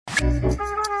Hello,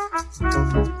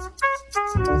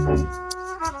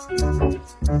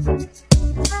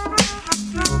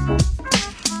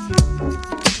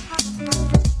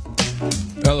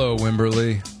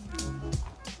 Wimberley.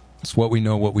 It's what we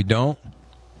know, what we don't.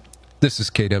 This is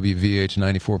KWVH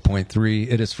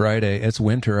 94.3. It is Friday. It's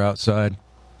winter outside,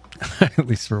 at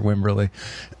least for Wimberley.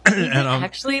 And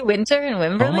actually winter in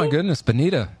Wimberley? Oh, my goodness,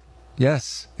 Benita.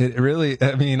 Yes, it really,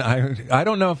 I mean, I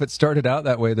don't know if it started out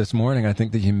that way this morning. I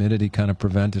think the humidity kind of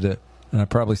prevented it. And I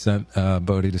probably sent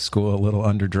Bodhi to school a little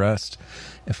underdressed,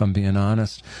 if I'm being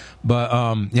honest. But,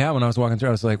 yeah, when I was walking through,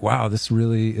 I was like, wow, this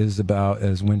really is about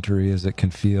as wintry as it can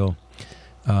feel.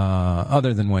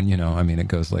 Other than when, I mean, it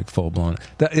goes like full-blown.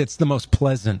 It's the most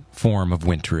pleasant form of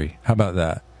wintry. How about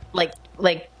that?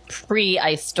 Like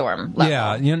pre-ice storm level.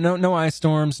 Yeah, no ice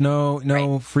storms, no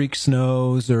right. Freak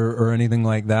snows or anything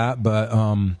like that. But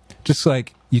just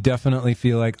like you definitely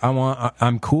feel like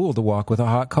I'm cool to walk with a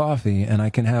hot coffee, and I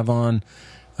can have on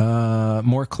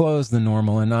more clothes than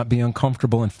normal and not be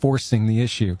uncomfortable and forcing the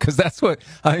issue. Because that's what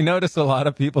I noticed a lot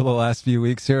of people the last few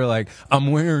weeks here are like,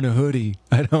 I'm wearing a hoodie.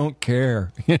 I don't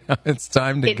care. It's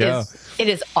time to go. It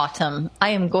is autumn. I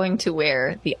am going to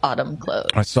wear the autumn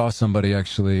clothes. I saw somebody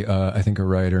actually, I think a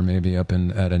writer maybe up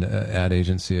at an ad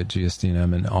agency at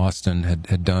GSD&M in Austin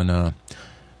had done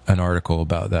an article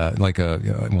about that, like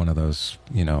one of those,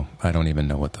 I don't even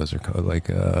know what those are called, like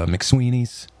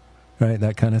McSweeney's, right?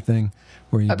 That kind of thing.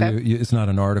 Where it's not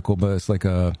an article, but it's like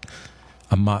a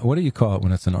what do you call it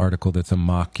when it's an article that's a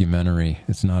mockumentary?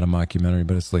 It's not a mockumentary,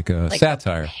 but it's like a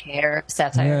satire.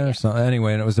 Satire. Yeah.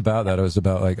 Anyway, and it was about that. It was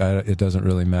about like it doesn't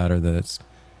really matter that it's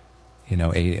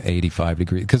 85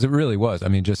 degrees, because it really was. I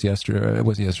mean, just yesterday, it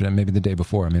was yesterday, maybe the day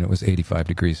before. I mean, it was 85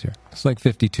 degrees here. It's like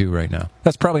 52 right now.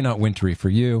 That's probably not wintry for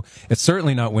you. It's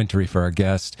certainly not wintry for our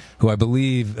guest, who I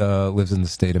believe lives in the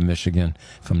state of Michigan,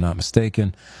 if I'm not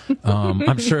mistaken.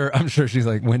 I'm sure she's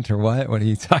like, winter what? What are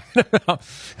you talking about?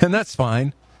 And that's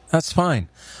fine. That's fine.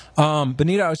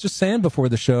 Benita, I was just saying before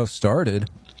the show started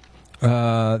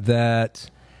that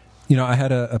I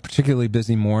had a particularly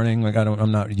busy morning. Like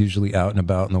I'm not usually out and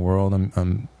about in the world.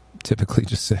 I'm typically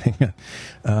just sitting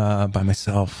by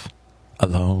myself,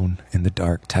 alone in the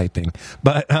dark, typing.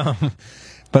 But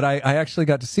I actually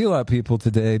got to see a lot of people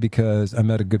today because I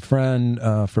met a good friend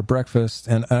for breakfast,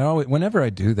 and whenever I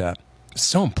do that, it's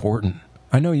so important.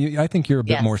 I know I think you're a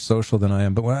bit more social than I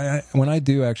am, but when I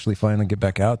do actually finally get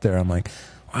back out there, I'm like,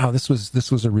 wow, this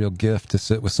was a real gift to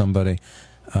sit with somebody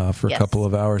for a couple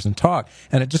of hours and talk.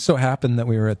 And it just so happened that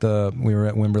we were at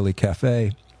Wimberley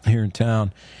Cafe here in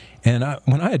town. And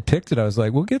when I had picked it, I was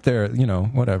like, we'll get there,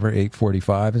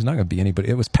 8:45. There's not going to be anybody.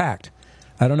 It was packed.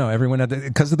 I don't know. Everyone had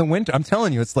because of the winter. I'm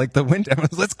telling you, it's like the winter.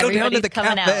 Let's go down to the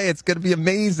cafe. Out. It's going to be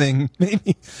amazing.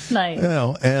 Maybe. Nice.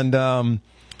 And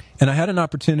I had an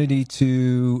opportunity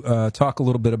to talk a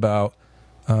little bit about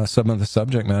some of the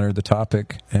subject matter, the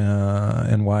topic,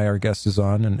 and why our guest is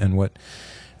on, and what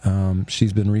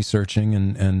she's been researching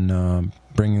and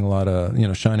bringing a lot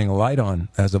of, shining a light on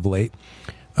as of late,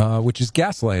 which is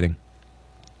gaslighting.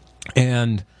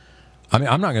 And I mean,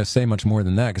 I'm not going to say much more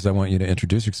than that because I want you to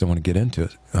introduce her because I want to get into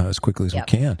it as quickly as we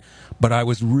can. But I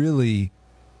was really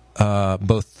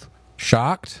both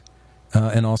shocked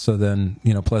and also then,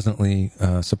 pleasantly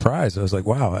surprised. I was like,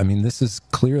 wow, I mean, this is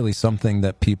clearly something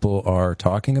that people are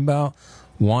talking about,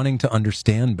 wanting to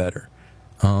understand better.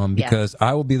 Because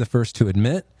I will be the first to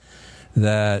admit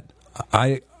that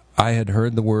I had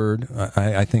heard the word.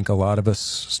 I think a lot of us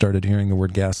started hearing the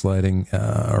word gaslighting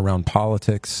around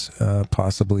politics,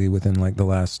 possibly within like the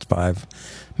last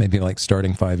maybe like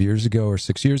starting 5 years ago or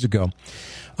 6 years ago.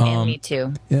 And me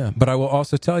too. Yeah, but I will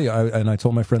also tell you, and I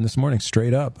told my friend this morning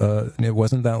straight up, it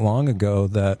wasn't that long ago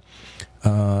that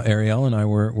Ariel and I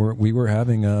were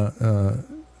having a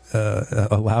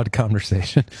loud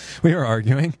conversation. We were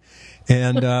arguing.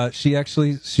 And she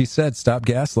said, stop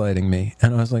gaslighting me.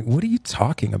 And I was like, what are you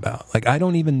talking about? Like, I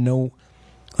don't even know,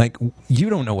 like, you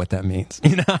don't know what that means,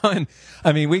 And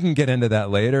I mean, we can get into that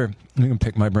later. We can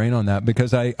pick my brain on that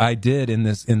because I did in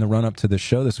the run up to the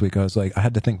show this week. I was like, I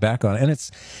had to think back on it. And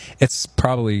it's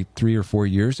probably 3 or 4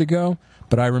 years ago,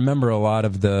 but I remember a lot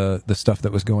of the stuff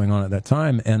that was going on at that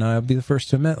time. And I'll be the first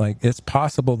to admit, like, it's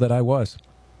possible that I was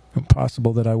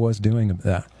doing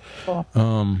that.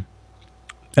 Cool.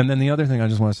 And then the other thing I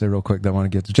just want to say real quick that I want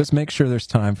to get to, just make sure there's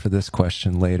time for this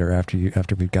question later after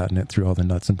we've gotten it through all the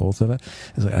nuts and bolts of it.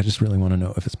 Is like, I just really want to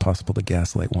know if it's possible to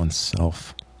gaslight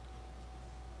oneself.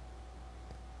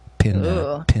 Pin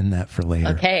that for later.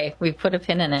 Okay, we put a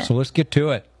pin in it. So let's get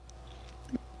to it.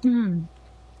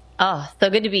 Oh, so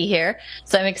good to be here.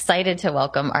 So I'm excited to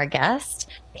welcome our guest,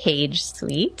 Paige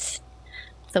Sweet.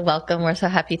 So welcome. We're so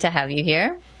happy to have you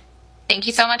here. Thank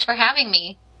you so much for having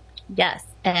me. Yes.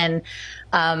 And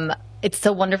it's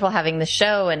so wonderful having the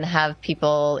show and have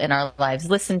people in our lives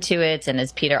listen to it. And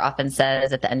as Peter often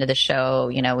says at the end of the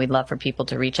show, we'd love for people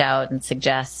to reach out and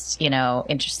suggest,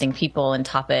 interesting people and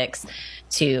topics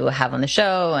to have on the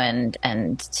show and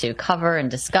to cover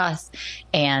and discuss.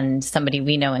 And somebody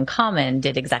we know in common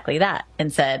did exactly that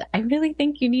and said, I really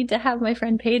think you need to have my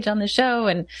friend Paige on the show.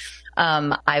 And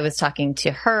I was talking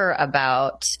to her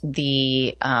about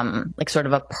the, sort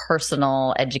of a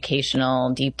personal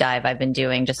educational deep dive I've been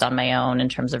doing just on my own in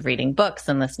terms of reading books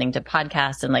and listening to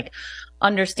podcasts and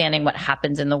understanding what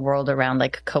happens in the world around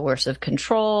coercive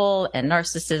control and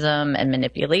narcissism and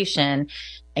manipulation.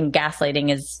 And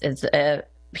gaslighting is a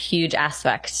huge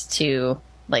aspect to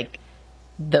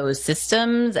those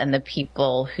systems and the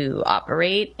people who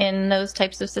operate in those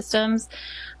types of systems.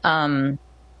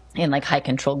 In high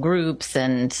control groups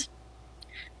and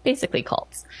basically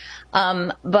cults.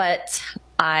 But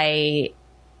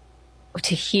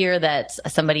to hear that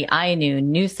somebody I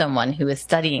knew someone who was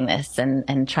studying this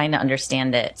and trying to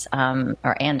understand it,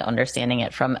 and understanding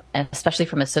it especially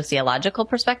from a sociological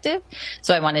perspective.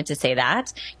 So I wanted to say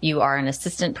that you are an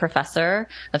assistant professor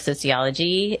of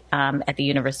sociology, at the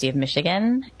University of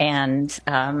Michigan. And,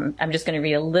 I'm just going to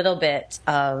read a little bit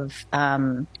of,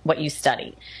 what you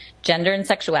study. Gender and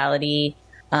sexuality,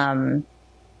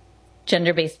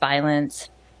 gender-based violence,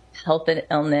 health and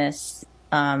illness,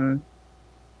 the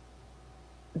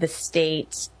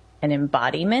state and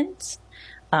embodiment.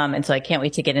 And so I can't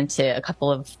wait to get into a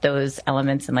couple of those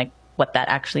elements and what that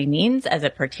actually means as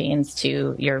it pertains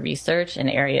to your research and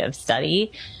area of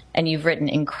study. And you've written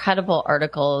incredible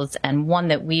articles, and one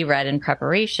that we read in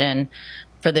preparation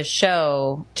for the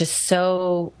show just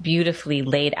so beautifully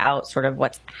laid out sort of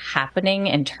what's happening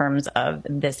in terms of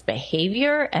this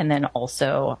behavior, and then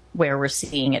also where we're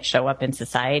seeing it show up in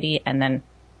society, and then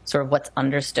sort of what's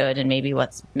understood and maybe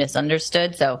what's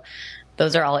misunderstood. So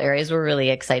those are all areas we're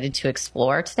really excited to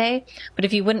explore today. But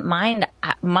if you wouldn't mind,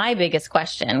 my biggest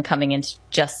question coming into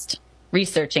just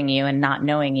researching you and not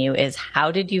knowing you is,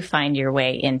 how did you find your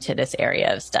way into this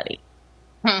area of study?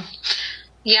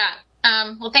 Yeah.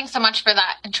 Well, thanks so much for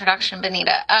that introduction,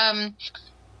 Benita. I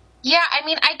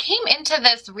came into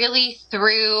this really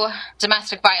through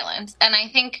domestic violence. And I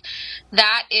think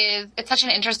it's such an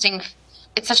interesting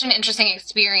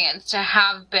experience to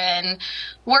have been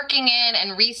working in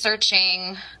and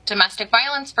researching domestic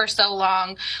violence for so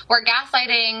long, where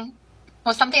gaslighting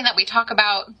was something that we talk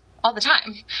about all the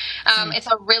time. It's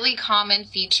a really common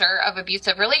feature of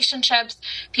abusive relationships.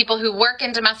 People who work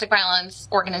in domestic violence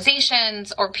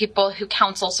organizations, or people who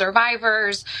counsel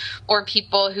survivors, or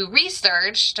people who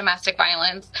research domestic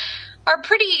violence are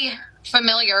pretty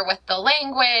familiar with the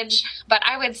language. But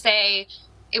I would say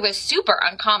it was super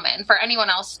uncommon for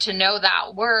anyone else to know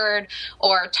that word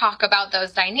or talk about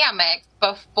those dynamics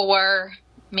before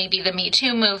maybe the Me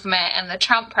Too movement and the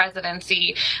Trump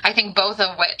presidency, I think both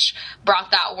of which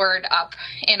brought that word up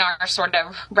in our sort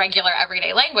of regular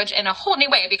everyday language in a whole new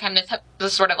way. It became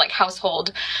this sort of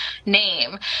household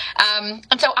name.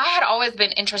 And so I had always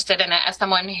been interested in it as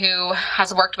someone who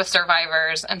has worked with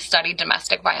survivors and studied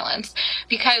domestic violence,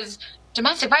 because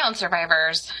domestic violence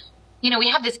survivors, we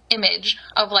have this image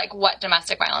of what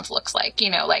domestic violence looks like,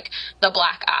 the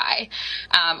black eye,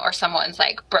 or someone's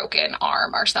broken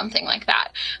arm or something like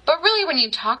that. But really, when you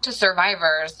talk to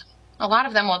survivors, a lot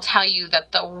of them will tell you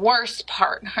that the worst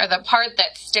part, or the part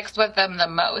that sticks with them the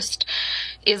most,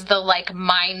 is the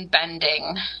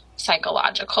mind-bending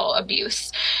psychological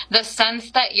abuse. The sense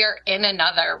that you're in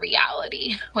another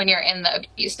reality when you're in the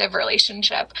abusive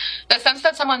relationship. The sense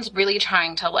that someone's really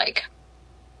trying to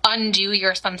undo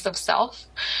your sense of self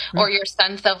or your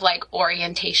sense of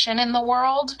orientation in the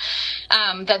world,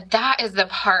 that is the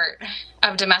part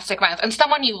of domestic violence, and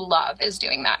someone you love is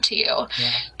doing that to you.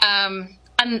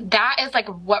 And that is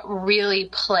what really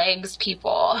plagues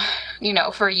people,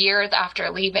 for years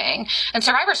after leaving. And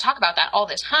survivors talk about that all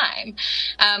the time.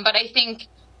 But I think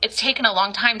it's taken a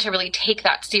long time to really take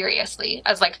that seriously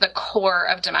as the core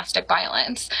of domestic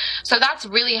violence. So that's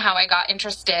really how I got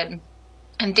interested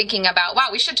and thinking about, wow,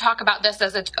 we should talk about this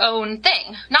as its own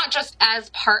thing, not just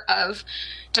as part of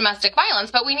domestic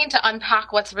violence, but we need to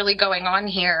unpack what's really going on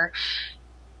here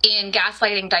in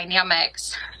gaslighting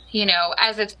dynamics,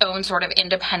 as its own sort of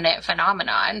independent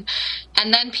phenomenon.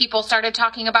 And then people started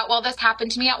talking about, well, this happened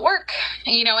to me at work,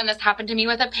 and this happened to me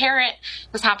with a parent,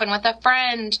 this happened with a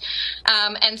friend.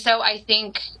 And so I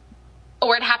think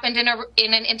or it happened in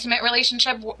an intimate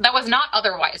relationship that was not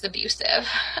otherwise abusive.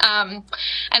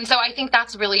 And so I think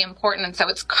that's really important. And so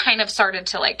it's kind of started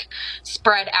to like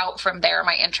spread out from there,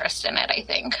 my interest in it, I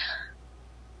think.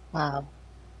 Wow.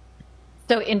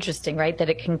 So interesting, right? That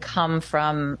it can come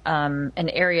from an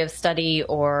area of study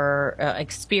or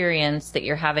experience that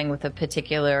you're having with a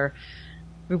particular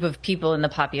group of people in the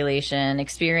population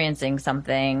experiencing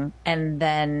something, and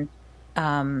then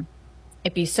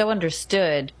it be so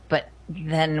understood, but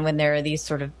then when there are these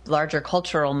sort of larger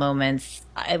cultural moments,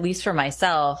 at least for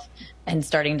myself, and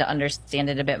starting to understand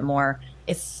it a bit more,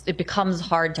 it becomes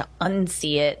hard to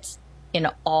unsee it in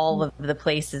all of the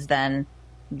places then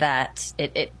that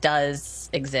it does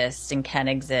exist and can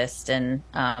exist. And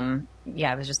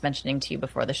I was just mentioning to you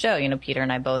before the show, Peter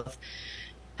and I both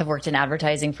have worked in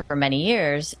advertising for many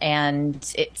years, and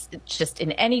it's just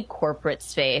in any corporate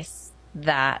space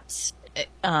that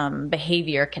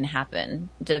behavior can happen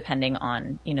depending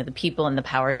on, the people and the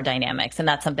power dynamics. And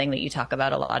that's something that you talk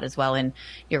about a lot as well in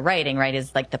your writing, right?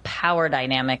 Is like the power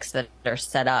dynamics that are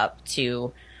set up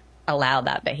to allow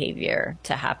that behavior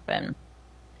to happen.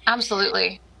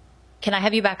 Absolutely. Can I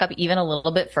have you back up even a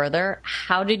little bit further?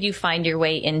 How did you find your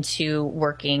way into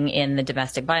working in the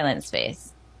domestic violence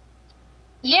space?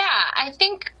 Yeah, I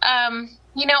think, I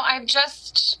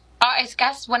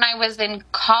guess when I was in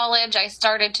college, I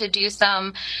started to do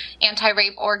some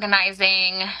anti-rape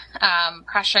organizing,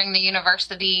 pressuring the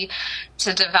university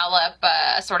to develop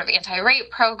a sort of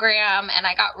anti-rape program. And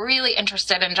I got really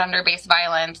interested in gender-based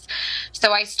violence.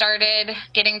 So I started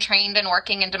getting trained and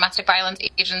working in domestic violence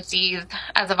agencies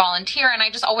as a volunteer. And I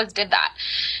just always did that.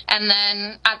 And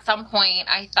then at some point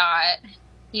I thought,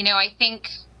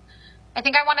 I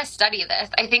think I want to study this.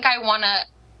 I think I want to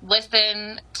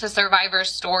listen to survivors'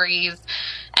 stories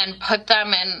and put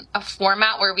them in a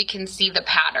format where we can see the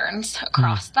patterns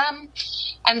across them.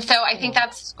 And so I think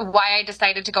that's why I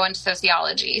decided to go into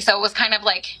sociology. So it was kind of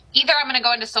like, either I'm going to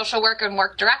go into social work and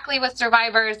work directly with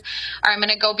survivors, or I'm going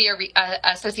to go be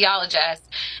a sociologist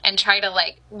and try to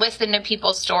like listen to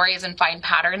people's stories and find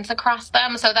patterns across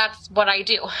them. So that's what I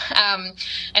do.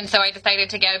 And so I decided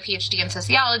to get a PhD in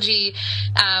sociology.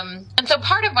 And so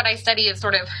part of what I study is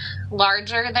sort of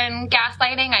larger than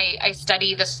gaslighting. I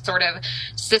study the sort of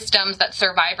systems that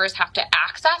survivors have to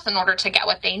access in order to get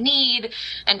what they need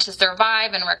and to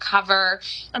survive and recover.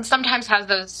 And sometimes how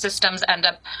those systems end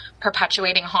up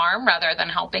perpetuating harm rather than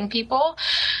helping people.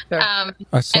 Sure.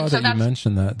 I saw that you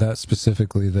mentioned that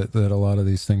specifically, that a lot of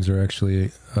these things are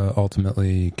actually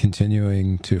ultimately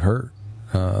continuing to hurt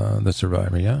the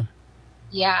survivor. Yeah.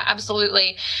 Yeah,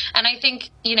 absolutely. And I think,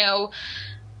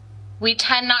 we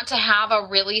tend not to have a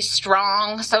really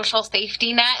strong social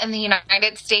safety net in the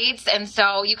United States. And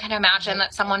so you can imagine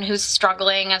that someone who's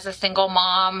struggling as a single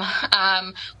mom,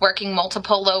 working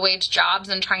multiple low-wage jobs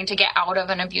and trying to get out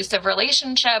of an abusive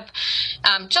relationship,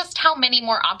 just how many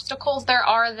more obstacles there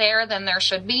are there than there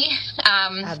should be.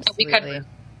 Absolutely.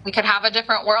 We could have a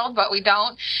different world, but we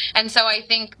don't. And so I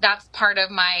think that's part of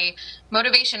my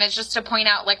motivation, is just to point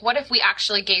out, like, what if we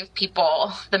actually gave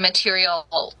people the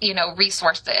material,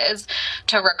 resources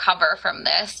to recover from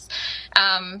this?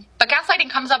 But gaslighting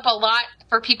comes up a lot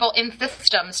for people in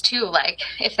systems too. Like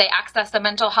if they access a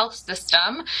mental health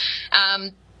system,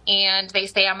 and they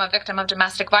say, I'm a victim of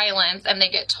domestic violence, and they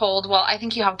get told, well, I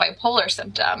think you have bipolar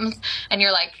symptoms. And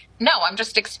you're like, no, I'm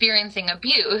just experiencing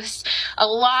abuse. A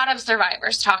lot of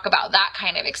survivors talk about that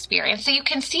kind of experience. So you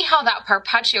can see how that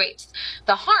perpetuates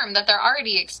the harm that they're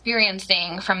already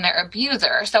experiencing from their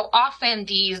abuser. So often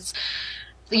these,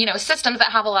 systems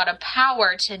that have a lot of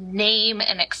power to name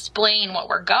and explain what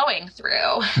we're going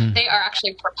through, they are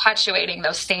actually perpetuating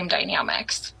those same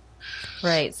dynamics.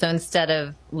 Right. So instead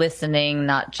of listening,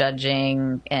 not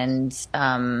judging, and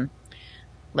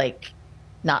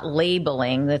not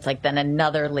labeling, that's like then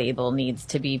another label needs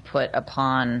to be put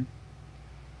upon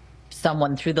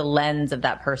someone through the lens of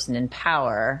that person in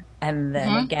power. And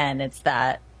then again, it's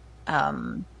that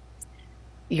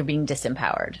you're being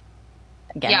disempowered.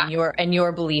 Again, and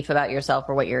your belief about yourself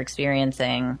or what you're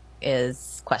experiencing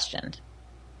is questioned.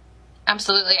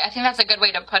 Absolutely. I think that's a good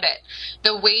way to put it.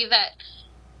 The way that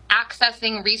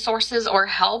accessing resources or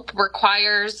help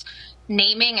requires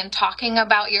naming and talking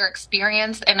about your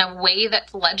experience in a way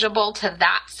that's legible to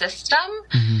that system,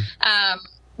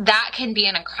 that can be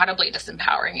an incredibly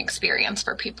disempowering experience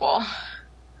for people.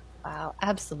 Wow,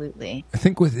 absolutely. I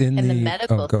think within the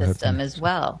medical system as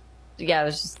well. Yeah, it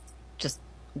was just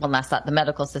one last thought. The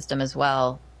medical system as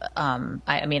well.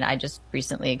 I just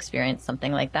recently experienced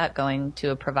something like that, going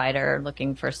to a provider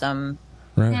looking for some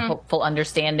hopeful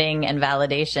understanding and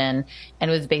validation, and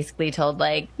was basically told,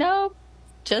 like, no,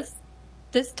 just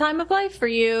this time of life for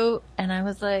you. And I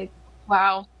was like,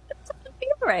 wow, that doesn't feel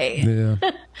right. Yeah.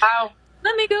 Wow.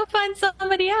 Let me go find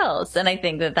somebody else. And I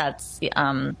think that's,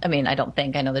 I know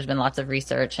there's been lots of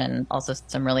research and also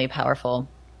some really powerful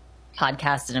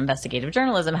podcasts and investigative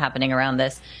journalism happening around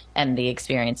this, and the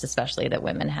experience especially that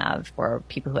women have, for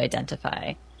people who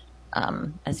identify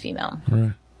as female.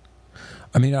 Right.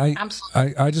 I mean,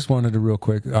 I just wanted to real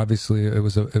quick. Obviously, it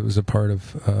was a part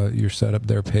of your setup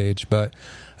there page, but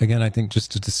again, I think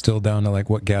just to distill down to like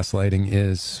what gaslighting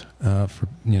is, for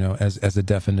as a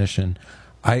definition.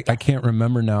 I can't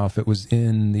remember now if it was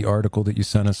in the article that you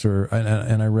sent us,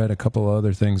 and I read a couple of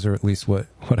other things, or at least what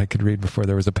I could read before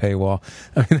there was a paywall.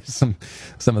 I mean, there's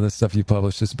some of the stuff you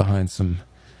published is behind some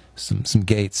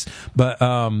gates, but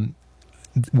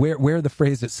where the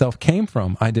phrase itself came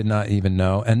from, I did not even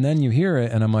know. And then you hear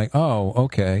it, and I'm like, oh,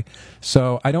 okay.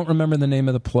 So I don't remember the name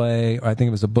of the play. I think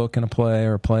it was a book and a play,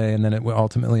 or a play, and then it was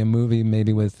ultimately a movie,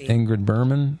 maybe with Ingrid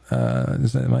Bergman.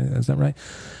 Is that right?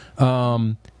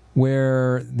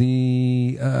 Where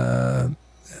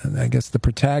I guess the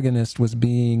protagonist was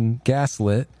being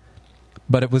gaslit,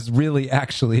 but it was really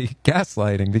actually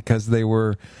gaslighting, because they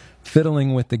were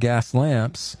fiddling with the gas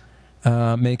lamps,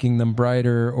 making them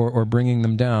brighter or bringing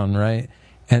them down, right?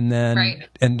 And then right.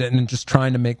 and just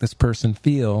trying to make this person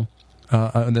feel,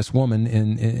 this woman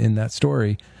in that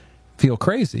story, feel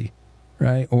crazy,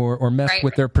 right? Or mess right.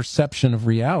 with their perception of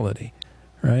reality,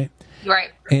 right? Right.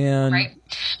 And right.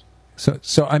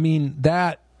 So I mean,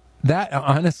 that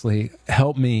honestly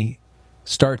helped me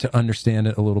start to understand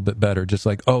it a little bit better. Just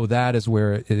like, oh, that is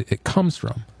where it comes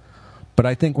from. But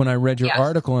I think when I read your yes.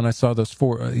 article and I saw those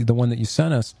four, the one that you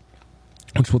sent us,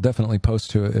 which we'll definitely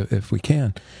post to if we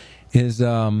can, is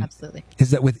absolutely, is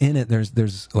that within it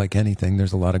there's like anything,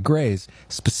 there's a lot of grays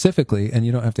specifically, and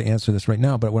you don't have to answer this right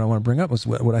now. But what I want to bring up was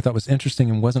what I thought was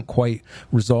interesting and wasn't quite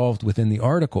resolved within the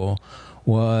article.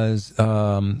 Was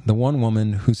the one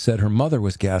woman who said her mother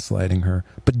was gaslighting her,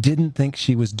 but didn't think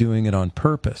she was doing it on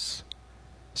purpose.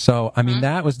 So, I mean,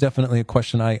 that was definitely a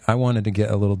question I wanted to get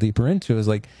a little deeper into, is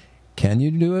like, can you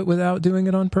do it without doing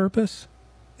it on purpose?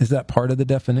 Is that part of the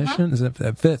definition? Is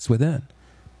that fits within?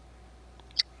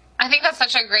 I think that's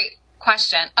such a great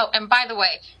question. Oh, and by the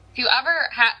way, if you ever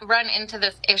run into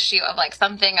this issue of like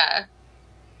something a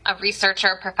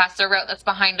researcher, professor wrote that's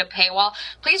behind a paywall,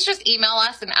 please just email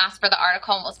us and ask for the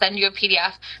article, and we'll send you a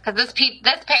PDF, because this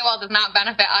paywall does not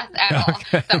benefit us at all.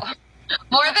 So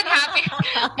more than happy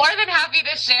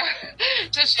to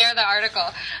share the article.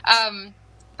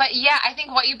 But yeah, I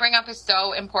think what you bring up is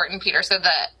so important, Peter. So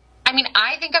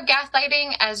I think of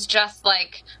gaslighting as just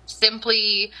like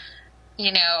simply,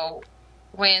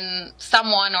 when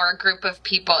someone or a group of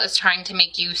people is trying to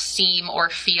make you seem or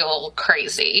feel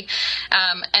crazy.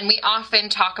 And we often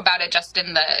talk about it just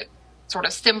in the sort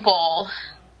of simple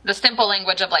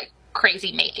language of like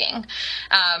crazy making.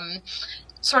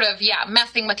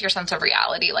 Messing with your sense of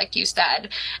reality, like you said.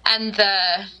 And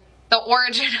the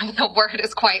origin of the word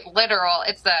is quite literal.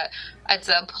 It's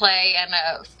a play and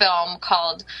a film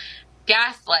called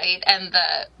Gaslight, and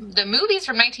the movie's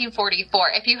from 1944.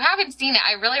 If you haven't seen it,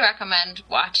 I really recommend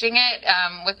watching it,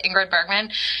 with Ingrid Bergman.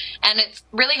 And it's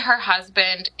really her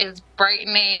husband is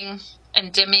brightening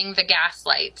and dimming the gas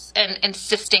lights and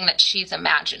insisting that she's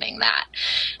imagining that.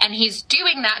 And he's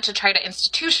doing that to try to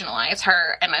institutionalize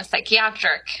her in a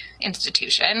psychiatric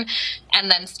institution and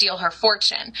then steal her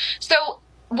fortune. So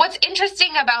what's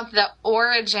interesting about the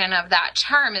origin of that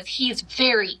term is he's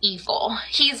very evil.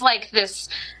 He's like this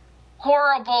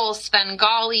horrible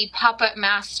Svengali puppet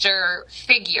master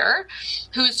figure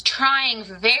who's trying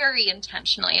very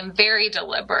intentionally and very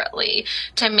deliberately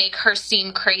to make her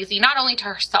seem crazy, not only to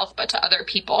herself, but to other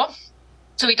people.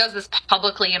 So he does this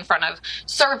publicly in front of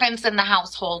servants in the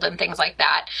household and things like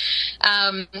that.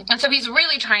 And so he's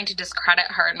really trying to discredit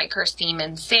her and make her seem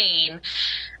insane.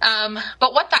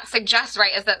 But what that suggests,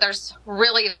 right, is that there's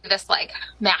really this like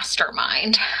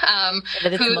mastermind. That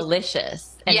it's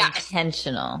malicious and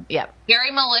intentional. Yep.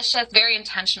 Very malicious, very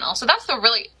intentional. So that's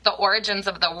the origins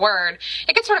of the word.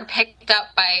 It gets sort of picked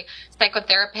up by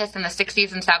psychotherapists in the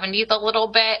 60s and 70s a little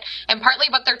bit. And partly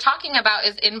what they're talking about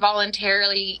is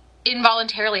involuntarily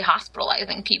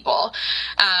hospitalizing people,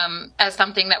 as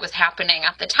something that was happening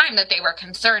at the time that they were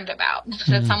concerned about.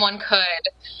 That someone could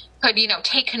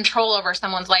take control over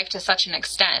someone's life to such an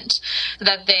extent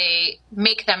that they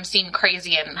make them seem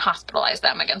crazy and hospitalize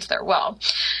them against their will.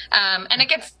 And it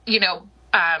gets,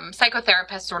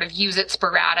 psychotherapists sort of use it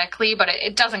sporadically, but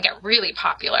it doesn't get really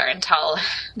popular until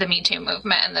the Me Too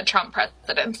movement and the Trump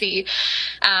presidency.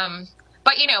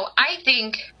 But I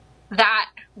think that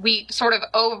we sort of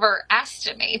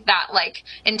overestimate that like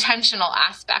intentional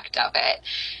aspect of it.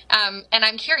 And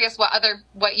I'm curious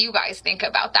what you guys think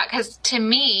about that. Because to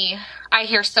me, I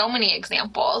hear so many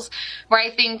examples where I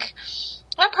think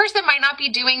that person might not be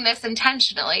doing this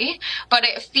intentionally, but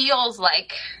it feels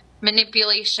like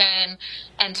manipulation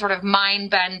and sort of mind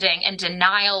bending and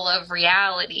denial of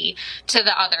reality to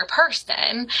the other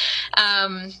person.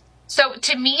 So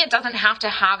to me, it doesn't have to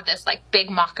have this like big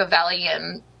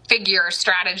Machiavellian figure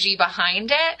strategy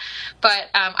behind it. But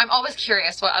I'm always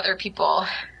curious what other people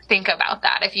think about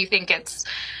that. If you think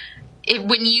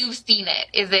when you've seen it,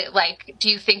 is it like, do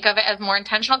you think of it as more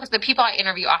intentional? Because the people I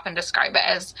interview often describe it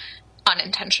as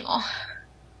unintentional.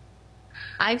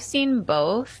 I've seen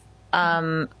both.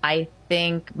 I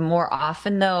think more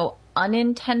often though,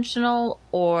 unintentional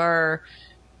or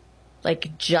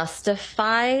like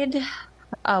justified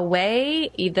way,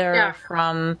 either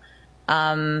from,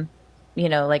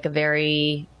 like a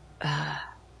very,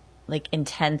 like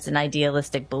intense and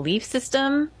idealistic belief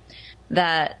system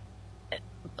that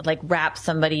like wraps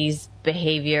somebody's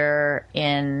behavior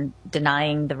in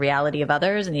denying the reality of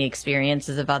others and the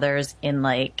experiences of others in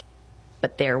like,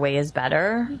 but their way is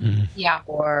better. Mm-hmm. Yeah.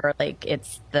 Or like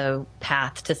it's the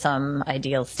path to some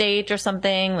ideal state or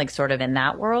something, like sort of in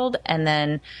that world. And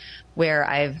then where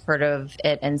I've heard of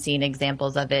it and seen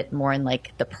examples of it more in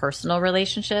like the personal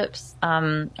relationships,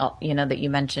 that you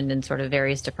mentioned in sort of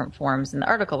various different forms in the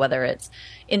article, whether it's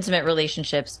intimate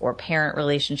relationships or parent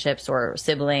relationships or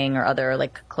sibling or other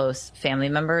like close family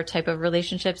member type of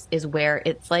relationships, is where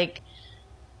it's like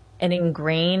an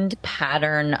ingrained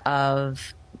pattern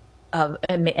of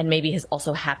and maybe has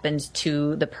also happened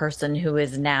to the person who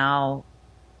is now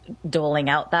doling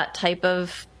out that type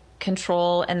of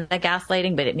control and the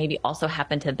gaslighting, but it maybe also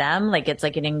happened to them. Like it's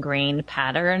like an ingrained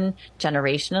pattern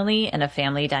generationally in a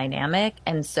family dynamic.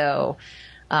 And so,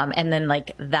 and then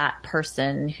like that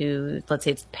person who, let's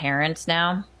say it's parents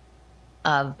now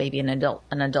of maybe an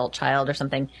adult child or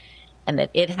something, and that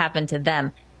it happened to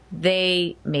them,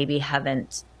 they maybe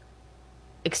haven't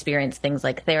experience things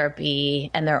like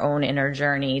therapy and their own inner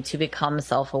journey to become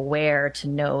self-aware, to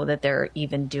know that they're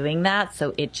even doing that.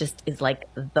 So it just is like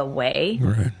the way.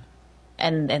 Right.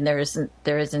 And there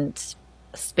isn't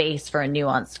space for a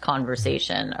nuanced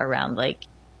conversation around like,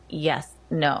 yes,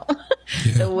 no,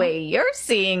 the way you're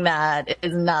seeing that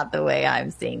is not the way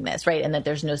I'm seeing this. Right. And that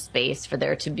there's no space for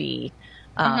there to be,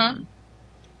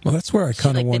 well, that's where I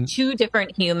kind of want the two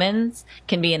different humans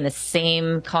can be in the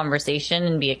same conversation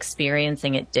and be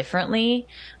experiencing it differently.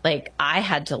 Like I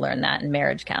had to learn that in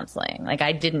marriage counseling. Like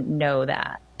I didn't know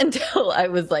that until I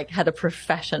was like, had a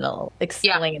professional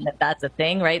explain that that's a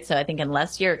thing. Right. So I think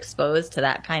unless you're exposed to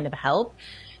that kind of help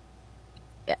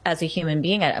as a human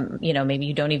being, maybe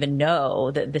you don't even know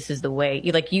that this is the way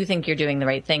you think you're doing the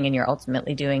right thing and you're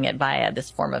ultimately doing it via this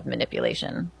form of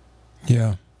manipulation.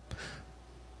 Yeah.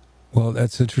 Well,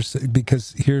 that's interesting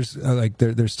because here's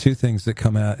there's two things that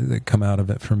come out of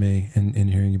it for me in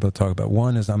hearing you both talk about.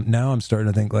 One is I'm starting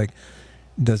to think like,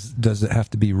 does it have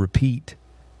to be repeat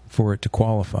for it to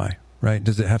qualify, right?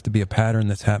 Does it have to be a pattern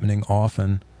that's happening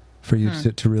often for you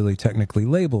to really technically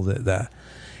label that?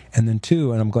 And then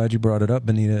two, and I'm glad you brought it up,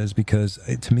 Benita, is because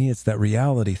to me it's that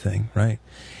reality thing, right?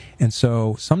 And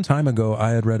so some time ago,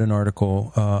 I had read an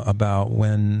article about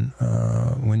when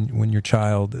your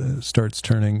child starts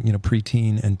turning,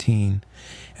 preteen and teen,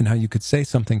 and how you could say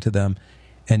something to them,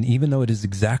 and even though it is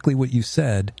exactly what you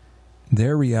said,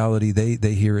 their reality,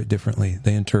 they hear it differently,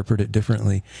 they interpret it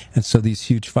differently, and so these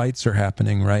huge fights are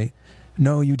happening, right?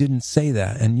 No, you didn't say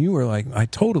that, and you were like, I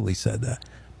totally said that,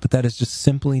 but that is just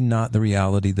simply not the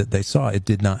reality that they saw. It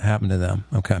did not happen to them.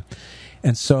 Okay.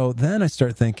 And so then I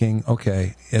start thinking,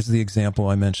 okay, as the example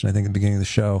I mentioned, I think at the beginning of the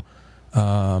show,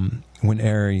 when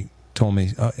Ari told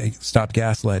me, hey, stop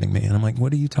gaslighting me. And I'm like,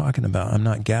 what are you talking about? I'm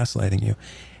not gaslighting you.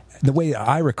 The way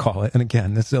I recall it, and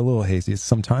again, this is a little hazy, it's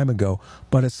some time ago,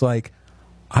 but it's like,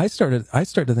 I started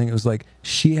to think it was like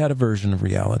she had a version of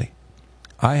reality.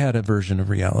 I had a version of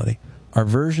reality. Our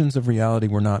versions of reality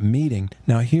were not meeting.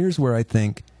 Now, here's where I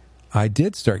think I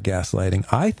did start gaslighting.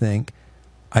 I think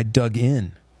I dug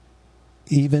in.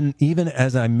 Even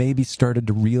as I maybe started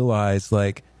to realize,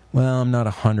 like, well, I'm not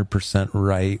 100%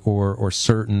 right or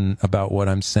certain about what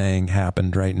I'm saying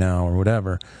happened right now or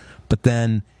whatever. But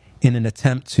then in an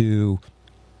attempt to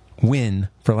win,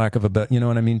 for lack of a better, you know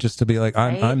what I mean? Just to be like,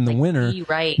 I'm the winner. Be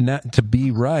right. Not to be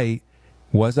right.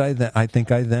 Was I that? I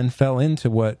think I then fell into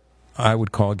what I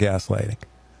would call gaslighting.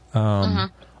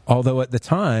 Although at the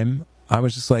time, I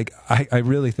was just like, I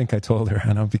really think I told her,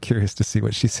 and I'll be curious to see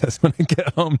what she says when I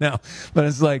get home now. But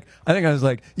it's like, I think I was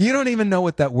like, you don't even know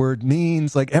what that word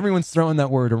means. Like, everyone's throwing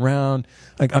that word around.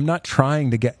 Like, I'm not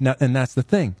trying to get, and that's the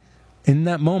thing. In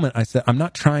that moment, I said, I'm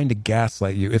not trying to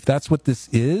gaslight you. If that's what this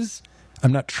is,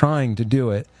 I'm not trying to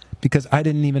do it, because I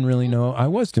didn't even really know I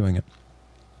was doing it.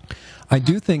 I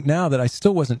do think now that I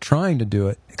still wasn't trying to do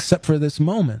it, except for this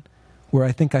moment where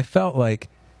I think I felt like,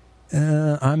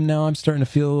 I'm starting to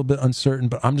feel a little bit uncertain,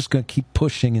 but I'm just going to keep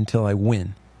pushing until I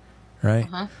win, right?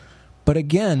 But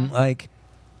again, like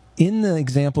in the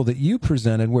example that you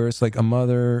presented, where it's like a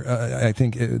mother, I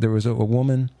think there was a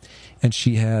woman, and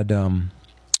she had some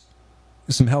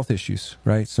health issues,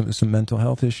 right? Some mental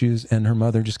health issues, and her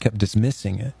mother just kept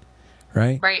dismissing it,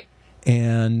 right? Right.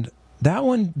 And that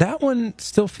one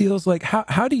still feels like,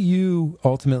 how do you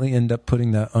ultimately end up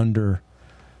putting that under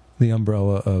the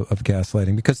umbrella of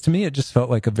gaslighting? Because to me, it just felt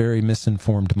like a very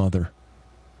misinformed mother.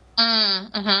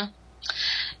 Mm-hmm.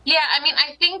 Yeah, I mean,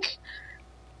 I think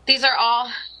these are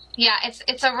all, it's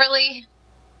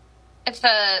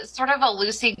a sort of a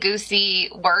loosey-goosey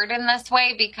word in this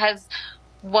way, because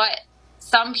what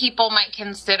some people might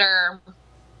consider,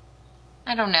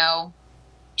 I don't know,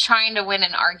 trying to win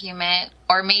an argument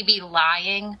or maybe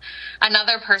lying,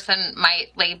 another person might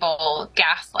label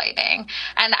gaslighting.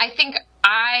 And I think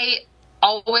I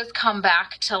always come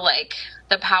back to like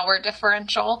the power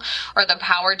differential or the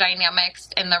power dynamics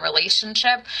in the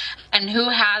relationship, and who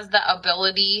has the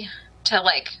ability to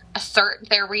like assert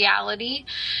their reality,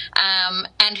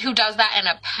 and who does that in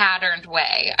a patterned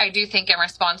way. I do think, in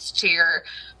response to your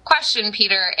question,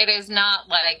 Peter, it is not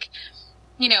like,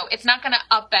 it's not going to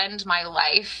upend my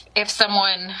life if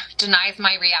someone denies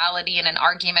my reality in an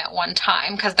argument one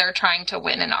time because they're trying to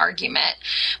win an argument.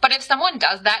 But if someone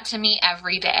does that to me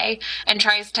every day and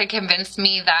tries to convince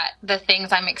me that the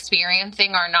things I'm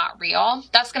experiencing are not real,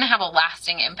 that's going to have a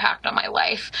lasting impact on my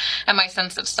life and my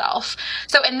sense of self.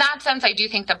 So in that sense, I do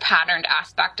think the patterned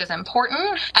aspect is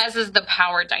important, as is the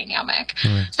power dynamic.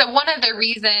 So one of the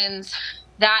reasons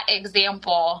that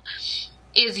example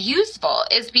is useful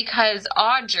is because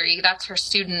Audrey, that's her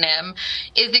pseudonym,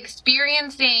 is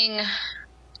experiencing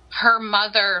her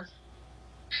mother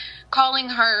calling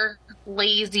her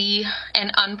lazy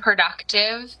and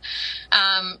unproductive,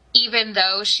 even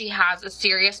though she has a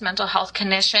serious mental health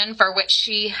condition for which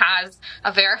she has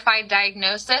a verified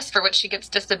diagnosis, for which she gets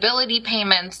disability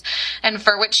payments, and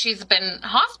for which she's been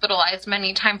hospitalized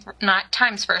many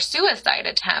times for suicide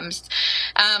attempts.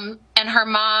 And her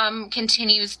mom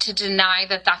continues to deny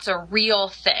that that's a real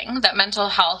thing, that mental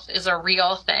health is a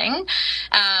real thing,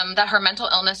 that her mental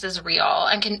illness is real,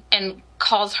 and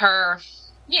calls her,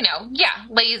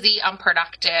 lazy,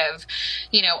 unproductive,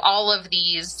 all of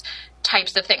these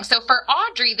types of things. So for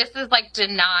Audrey, this is like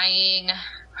denying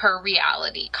her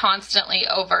reality constantly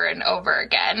over and over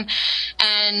again.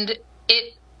 And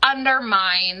it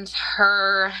undermines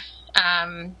her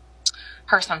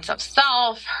sense of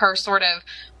self, her sort of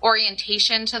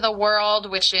orientation to the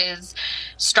world, which is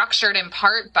structured in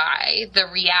part by the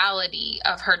reality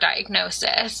of her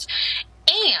diagnosis.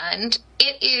 And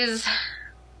it is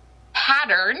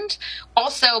patterned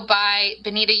also by,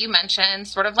 Benita, you mentioned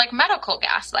sort of like medical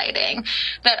gaslighting,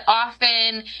 that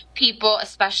often people,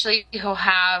 especially who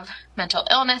have mental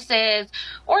illnesses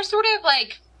or sort of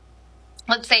like,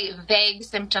 let's say, vague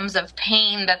symptoms of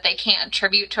pain that they can't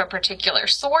attribute to a particular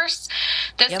source,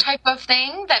 this type of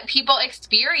thing that people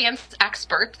experience,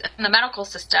 experts in the medical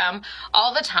system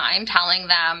all the time telling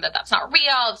them that that's not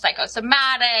real, it's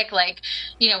psychosomatic, like,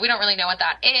 we don't really know what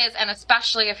that is. And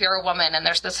especially if you're a woman and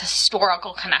there's this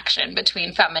historical connection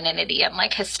between femininity and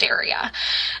like hysteria.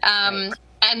 Right.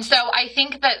 And so I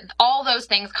think that all those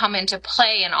things come into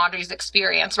play in Audrey's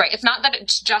experience, right? It's not that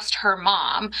it's just her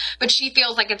mom, but she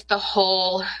feels like it's the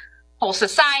whole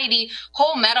society,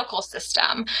 whole medical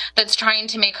system that's trying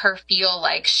to make her feel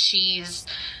like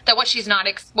what she's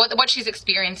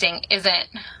experiencing isn't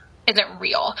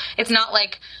real. It's not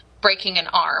like breaking an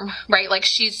arm, right? Like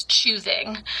she's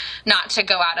choosing not to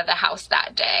go out of the house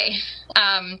that day.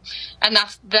 And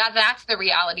that's the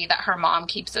reality that her mom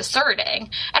keeps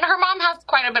asserting. And her mom has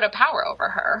quite a bit of power over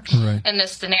her in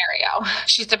this scenario.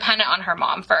 She's dependent on her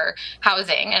mom for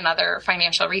housing and other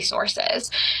financial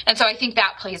resources. And so I think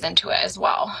that plays into it as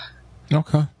well.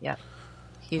 Okay. Yeah.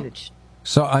 Huge.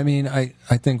 So, I mean, I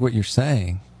think what you're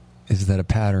saying is that a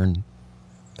pattern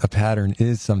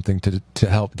is something to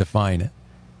help define it.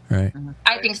 Right.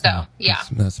 I think so. Yeah.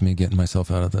 That's me getting myself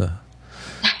out of the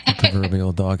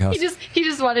proverbial doghouse. He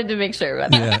just wanted to make sure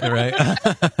about that. Yeah. Right.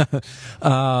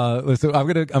 So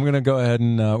I'm gonna go ahead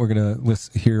and we're gonna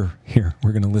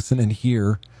listen and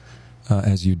hear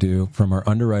as you do, from our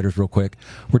underwriters real quick.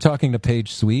 We're talking to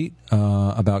Paige Sweet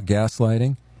about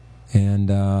gaslighting, and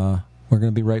we're going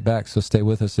to be right back, so stay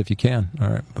with us if you can. All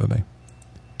right, bye-bye.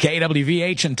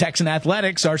 KWVH and Texan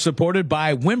Athletics are supported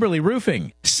by Wimberley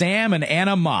Roofing. Sam and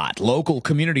Anna Mott, local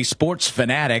community sports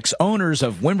fanatics, owners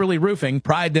of Wimberley Roofing,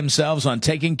 pride themselves on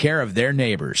taking care of their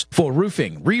neighbors. For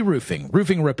roofing, re-roofing,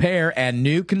 roofing repair, and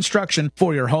new construction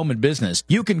for your home and business,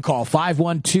 you can call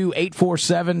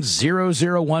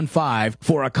 512-847-0015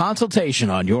 for a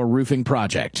consultation on your roofing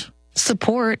project.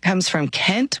 Support comes from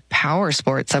Kent Power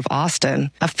Sports of Austin,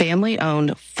 a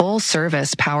family-owned,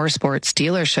 full-service power sports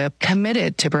dealership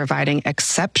committed to providing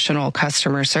exceptional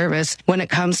customer service when it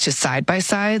comes to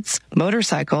side-by-sides,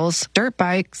 motorcycles, dirt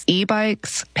bikes,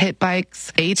 e-bikes, pit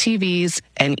bikes, ATVs,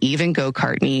 and even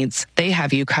go-kart needs. They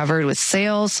have you covered with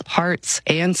sales, parts,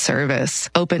 and service.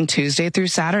 Open Tuesday through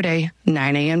Saturday,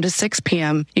 9 a.m. to 6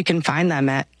 p.m. You can find them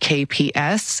at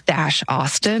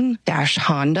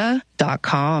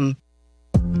kps-austin-honda.com.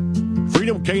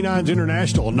 Freedom Canines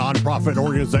International, a nonprofit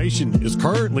organization, is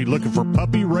currently looking for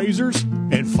puppy raisers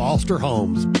and foster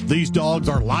homes. These dogs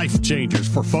are life changers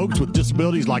for folks with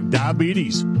disabilities like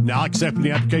diabetes. Now accepting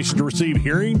the application to receive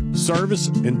hearing, service,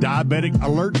 and diabetic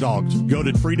alert dogs. Go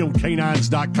to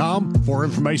freedomcanines.com for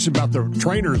information about the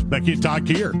trainers, Becky and Todd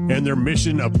Keir, and their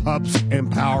mission of pups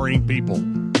empowering people.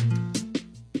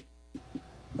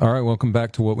 All right, welcome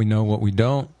back to What We Know, What We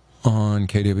Don't on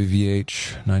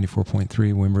KWVH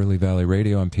 94.3 Wimberley Valley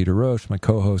Radio. I'm Peter Roche. My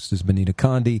co-host is Benita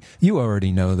Condi. You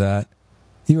already know that.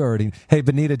 Hey,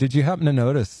 Benita, did you happen to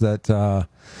notice that on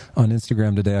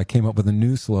Instagram today I came up with a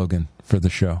new slogan for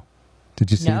the show? Did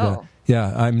you see that?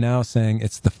 Yeah, I'm now saying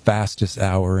it's the fastest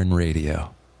hour in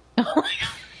radio. Oh my God.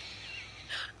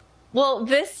 Well,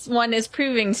 this one is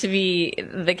proving to be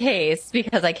the case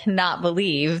because I cannot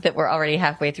believe that we're already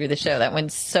halfway through the show. That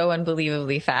went so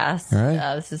unbelievably fast.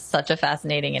 Right. This is such a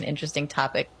fascinating and interesting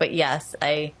topic. But yes,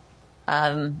 you and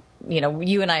I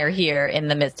are here in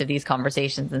the midst of these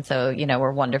conversations. And so,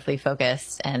 we're wonderfully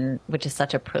focused, and which is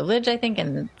such a privilege, I think,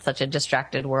 in such a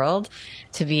distracted world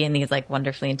to be in these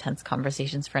wonderfully intense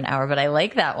conversations for an hour. But I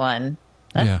like that one.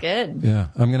 That's good. Yeah,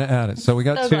 I'm going to add it. So we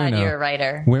got so two glad now. You're a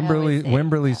writer.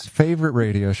 Wimberley's favorite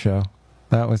radio show.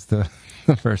 That was the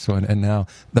first one. And now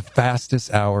the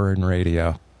fastest hour in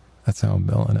radio. That's how I'm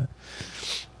billing it.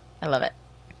 I love it.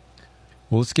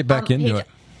 Well, let's get back into it.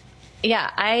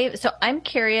 Yeah, I'm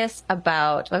curious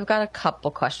about, I've got a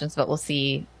couple questions, but we'll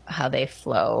see how they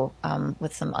flow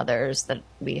with some others that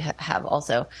we have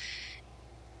also.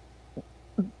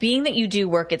 Being that you do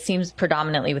work, it seems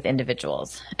predominantly with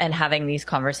individuals and having these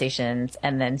conversations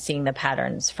and then seeing the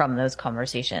patterns from those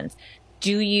conversations.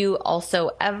 Do you also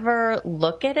ever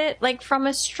look at it from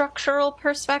a structural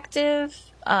perspective?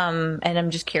 And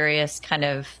I'm just curious kind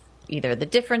of either the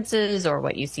differences or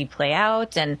what you see play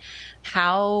out and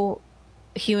how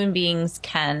human beings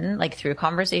can, through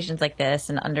conversations like this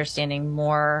and understanding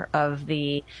more of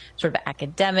the sort of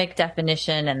academic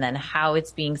definition and then how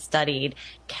it's being studied,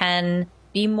 can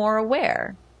be more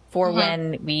aware for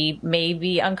when we may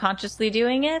be unconsciously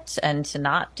doing it and to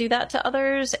not do that to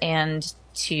others and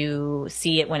to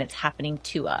see it when it's happening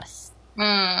to us.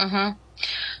 Mm-hmm.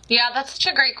 Yeah, that's such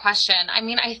a great question. I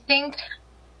mean, I think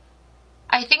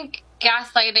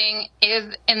gaslighting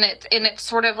is in its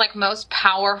sort of most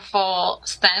powerful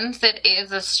sense, it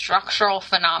is a structural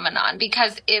phenomenon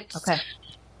because it's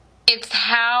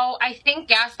how I think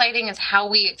gaslighting is how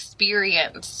we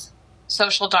experience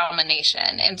social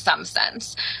domination in some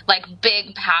sense,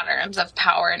 big patterns of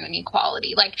power and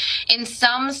inequality. In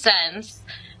some sense,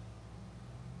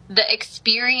 the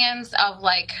experience of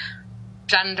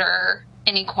gender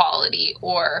inequality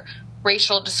or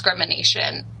racial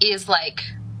discrimination is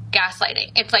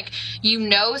gaslighting. It's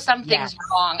something's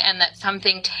wrong and that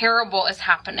something terrible is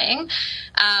happening.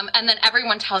 And then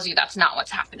everyone tells you that's not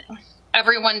what's happening.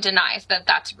 Everyone denies that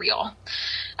that's real.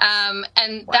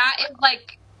 And that is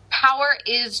power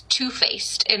is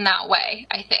two-faced in that way,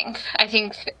 I think. I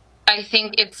think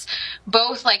it's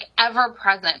both ever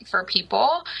present for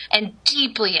people and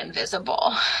deeply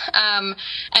invisible.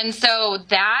 And so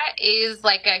that is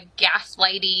a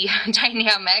gaslighty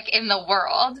dynamic in the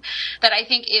world that I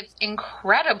think it's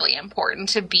incredibly important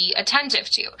to be attentive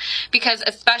to. Because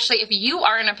especially if you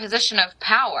are in a position of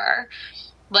power,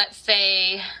 let's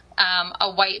say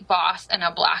a white boss and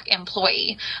a black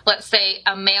employee, let's say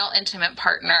a male intimate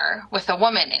partner with a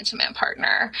woman intimate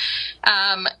partner,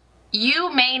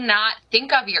 you may not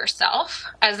think of yourself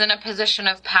as in a position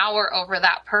of power over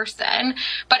that person,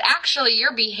 but actually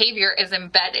your behavior is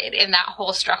embedded in that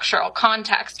whole structural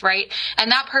context, right?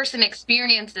 And that person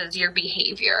experiences your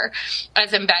behavior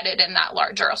as embedded in that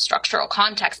larger structural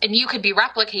context, and you could be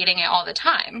replicating it all the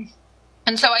time.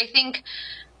 And so I think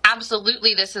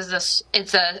absolutely this is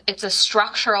it's a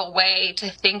structural way to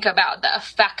think about the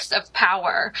effects of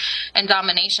power and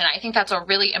domination. I think that's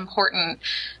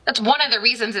that's one of the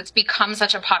reasons it's become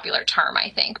such a popular term, I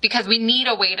think, because we need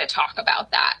a way to talk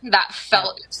about that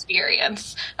felt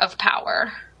experience of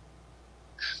power.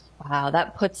 Wow,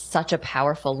 that puts such a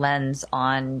powerful lens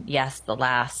on, yes, the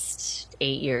last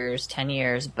 8 years, 10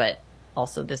 years, but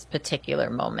also this particular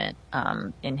moment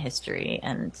in history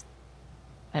and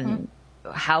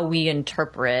how we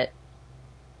interpret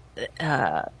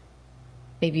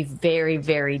maybe very,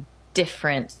 very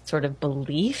different sort of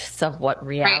beliefs of what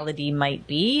reality might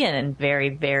be, and in very,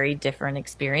 very different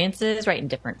experiences, right? In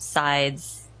different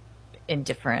sides, in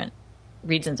different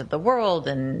regions of the world,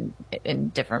 and in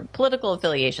different political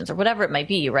affiliations or whatever it might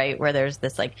be, right? Where there's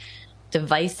this like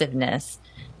divisiveness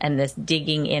and this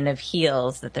digging in of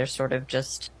heels that there's sort of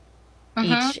just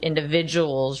each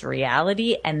individual's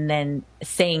reality, and then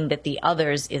saying that the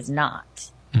other's is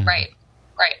not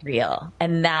real.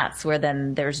 And that's where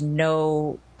then there's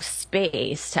no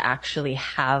space to actually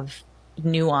have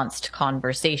nuanced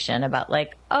conversation about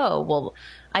like, oh, well,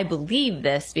 I believe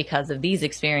this because of these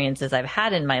experiences I've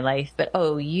had in my life, but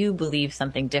oh, you believe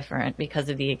something different because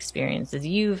of the experiences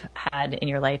you've had in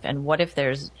your life. And what if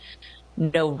there's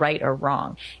no right or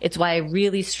wrong? It's why I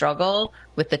really struggle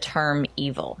with the term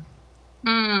evil.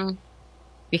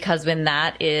 Because when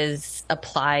that is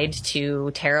applied to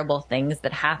terrible things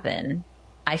that happen,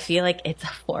 I feel like it's a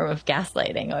form of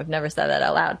gaslighting. I've never said that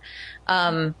out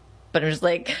loud. But it's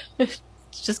like, it's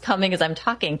just coming as I'm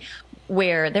talking,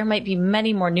 where there might be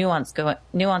many more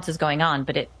nuances going on,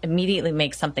 but it immediately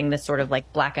makes something this sort of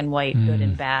like black and white, good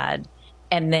and bad.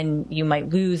 And then you might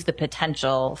lose the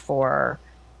potential for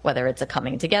whether it's a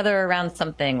coming together around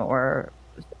something or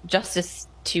justice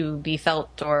to be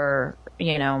felt or,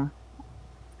 you know,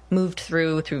 moved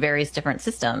through various different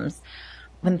systems,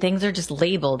 when things are just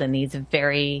labeled in these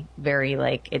very, very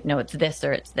like, it's this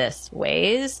or it's this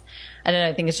ways. And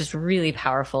I think it's just really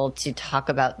powerful to talk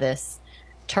about this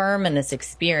term and this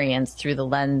experience through the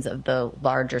lens of the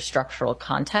larger structural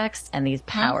context and these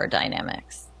power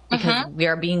dynamics. Because we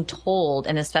are being told,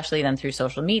 and especially then through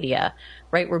social media,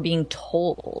 right? We're being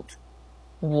told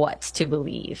what to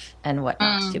believe and what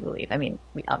not to believe. I mean,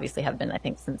 we obviously have been, I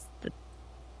think, since the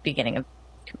beginning of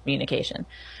communication.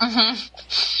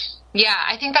 Yeah,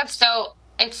 I think it's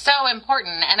so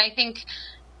important. And I think,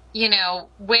 you know,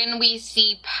 when we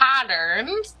see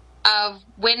patterns of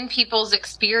when people's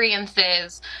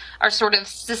experiences are sort of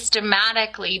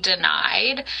systematically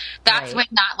denied, that's when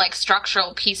that like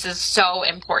structural piece is so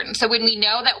important. So when we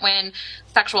know that when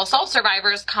sexual assault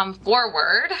survivors come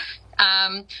forward,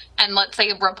 and let's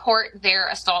say report their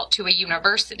assault to a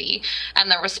university,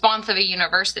 and the response of a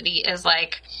university is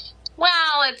like,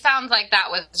 well, it sounds like that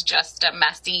was just a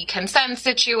messy consent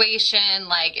situation.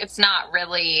 Like, it's not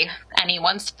really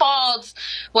anyone's fault.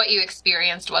 What you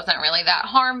experienced wasn't really that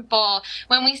harmful.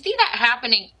 When we see that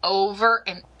happening over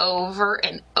and over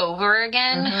and over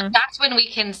again, that's when we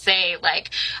can say,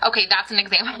 like, okay, that's an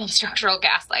example of structural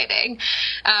gaslighting.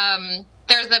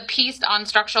 There's a piece on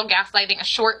structural gaslighting, a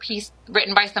short piece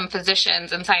written by some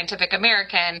physicians in Scientific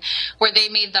American, where they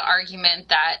made the argument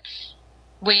that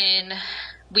when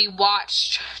we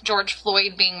watched George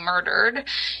Floyd being murdered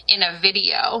in a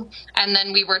video, and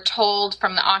then we were told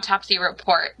from the autopsy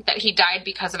report that he died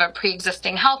because of a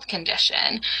pre-existing health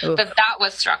condition, that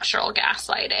was structural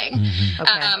gaslighting.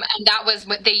 And that was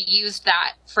what they used,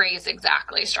 that phrase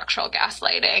exactly, structural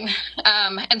gaslighting.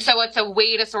 And so it's a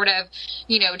way to sort of,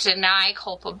 you know, deny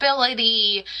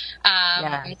culpability,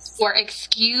 or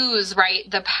excuse,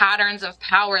 right, the patterns of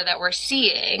power that we're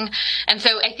seeing. And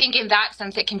so I think in that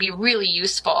sense, it can be really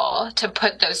useful to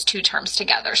put those two terms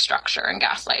together, structure and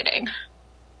gaslighting.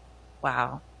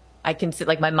 Wow. I can see,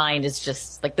 like, my mind is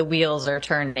just like the wheels are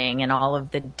turning, and all of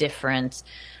the different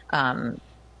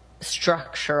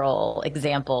structural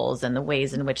examples and the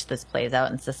ways in which this plays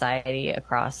out in society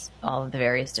across all of the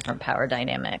various different power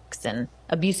dynamics and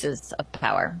abuses of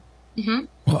power.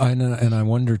 Well, and I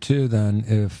wonder too then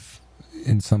if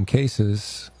in some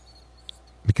cases,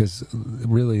 because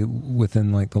really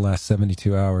within like the last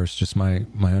 72 hours, just my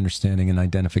understanding and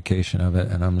identification of it,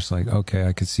 and I'm just like, okay,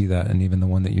 I could see that. And even the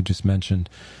one that you just mentioned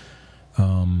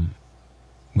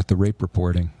with the rape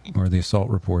reporting or the assault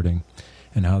reporting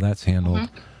and how that's handled,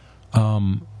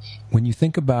 When you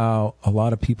think about, a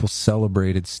lot of people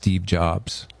celebrated Steve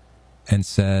Jobs and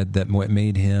said that what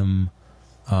made him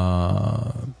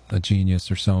a genius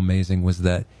or so amazing was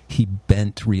that he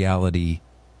bent reality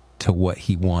to what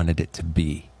he wanted it to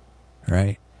be,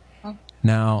 right?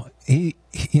 Now, he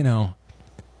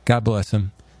God bless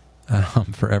him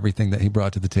for everything that he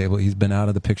brought to the table. He's been out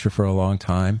of the picture for a long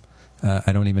time.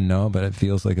 I don't even know, but it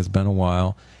feels like it's been a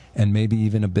while, and maybe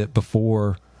even a bit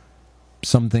before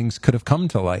some things could have come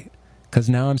to light. Because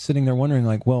now I'm sitting there wondering,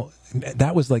 like, well,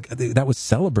 that was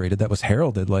celebrated, that was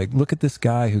heralded. Like, look at this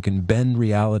guy who can bend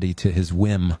reality to his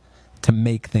whim to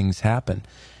make things happen.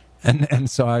 And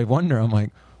so I wonder, I'm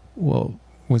like, well,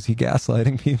 was he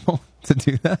gaslighting people to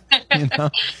do that?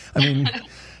 I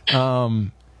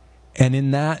mean, and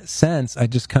in that sense, I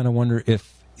just kind of wonder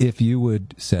if you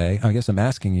would say, I guess I'm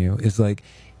asking you,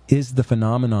 is the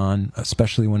phenomenon,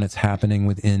 especially when it's happening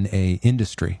within a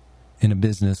industry, in a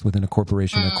business, within a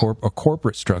corporation, a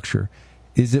corporate structure,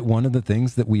 is it one of the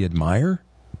things that we admire?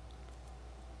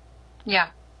 Yeah.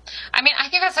 I mean, I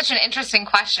think that's such an interesting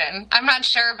question. I'm not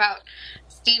sure about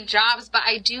Steve Jobs, but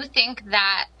I do think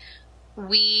that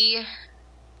we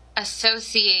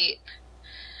associate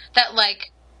that,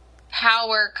 like,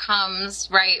 power comes,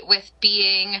 right, with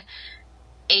being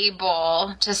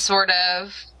able to sort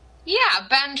of,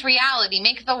 bend reality,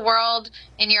 make the world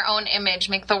in your own image,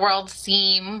 make the world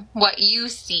seem what you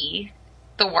see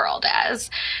the world as.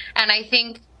 And I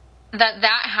think that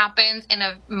happens in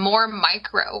a more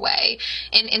micro way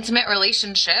in intimate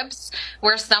relationships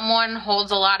where someone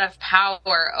holds a lot of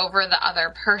power over the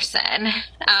other person.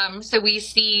 So we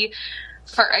see,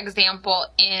 for example,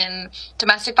 in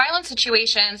domestic violence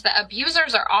situations, that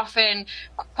abusers are often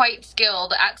quite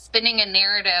skilled at spinning a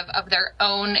narrative of their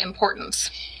own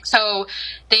importance. So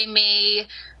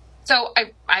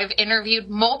I've interviewed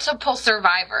multiple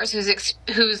survivors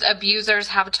whose abusers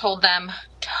have told them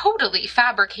totally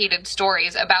fabricated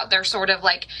stories about their sort of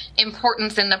like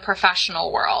importance in the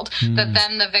professional world that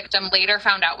then the victim later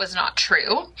found out was not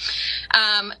true.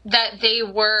 That they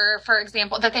were, for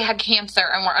example, that they had cancer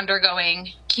and were undergoing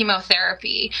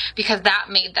chemotherapy because that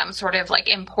made them sort of like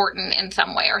important in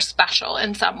some way or special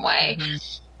in some way.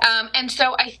 And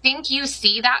so I think you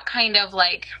see that kind of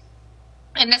like,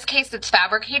 in this case, it's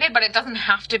fabricated, but it doesn't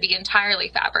have to be entirely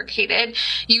fabricated.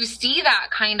 You see that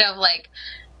kind of like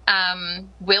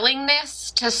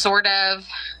willingness to sort of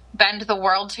bend the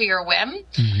world to your whim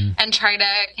and try to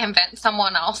convince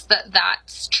someone else that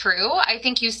that's true. I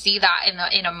think you see that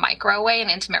in a micro way in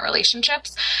intimate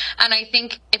relationships. And I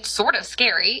think it's sort of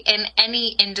scary in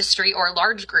any industry or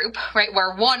large group, right,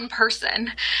 where one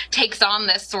person takes on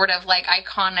this sort of like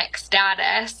iconic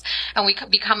status and we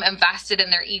become invested in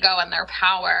their ego and their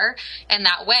power in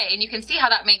that way. And you can see how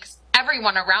that makes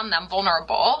everyone around them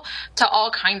vulnerable to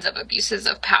all kinds of abuses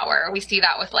of power. We see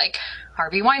that with like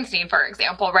Harvey Weinstein, for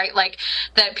example, right? Like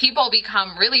that people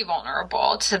become really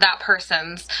vulnerable to that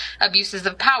person's abuses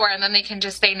of power, and then they can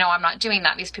just say, no, I'm not doing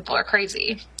that. These people are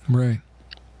crazy. Right.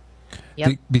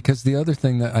 Yep. Because the other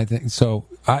thing that I think, so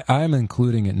I'm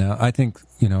including it now. I think,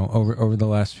 over the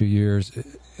last few years,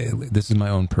 this is my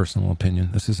own personal opinion.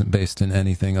 This isn't based in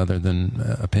anything other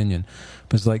than opinion.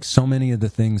 But it's like so many of the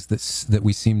things that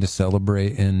we seem to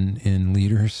celebrate in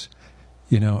leaders,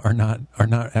 are not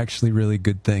actually really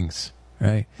good things,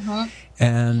 right?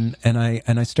 And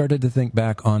I started to think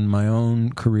back on my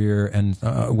own career, and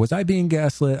was I being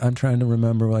gaslit? I'm trying to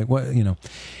remember, like what,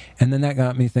 and then that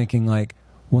got me thinking, like,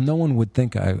 well, no one would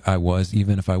think I was,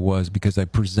 even if I was, because I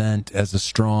present as a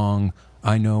strong,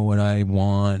 I know what I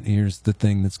want, here's the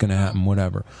thing that's going to happen,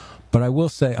 whatever. But I will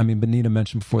say, I mean, Benita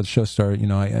mentioned before the show started,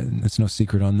 it's no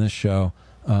secret on this show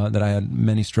that I had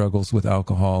many struggles with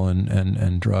alcohol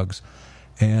and drugs.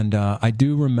 And I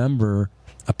do remember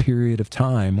a period of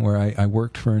time where I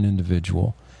worked for an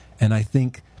individual, and I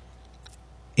think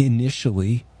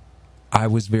initially I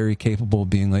was very capable of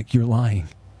being like, you're lying.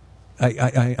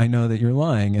 I know that you're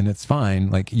lying, and it's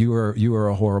fine. Like you are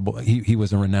a horrible. He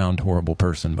was a renowned horrible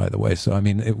person, by the way. So I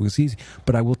mean, it was easy.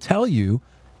 But I will tell you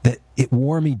that it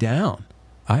wore me down.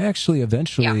 I actually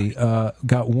eventually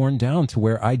got worn down to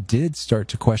where I did start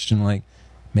to question, like,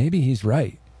 maybe he's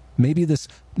right. Maybe this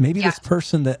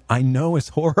person that I know is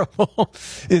horrible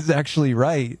is actually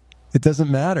right. It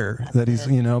doesn't matter that he's,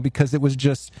 because it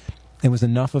was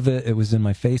enough of it. It was in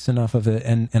my face enough of it,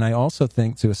 and I also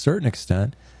think to a certain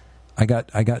extent, I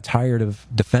got tired of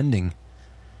defending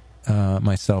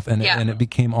myself, and it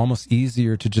became almost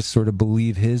easier to just sort of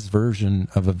believe his version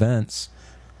of events,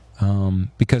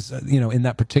 because in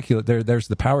that particular there's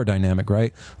the power dynamic,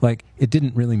 right? Like it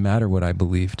didn't really matter what I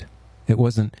believed. It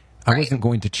wasn't. I wasn't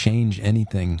going to change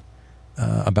anything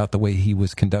about the way he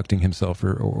was conducting himself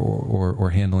or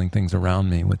handling things around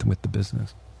me with the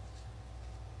business.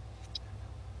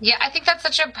 Yeah, I think that's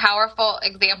such a powerful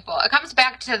example. It comes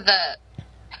back to the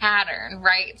pattern,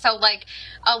 right? So like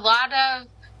a lot of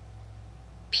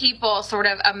people sort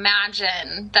of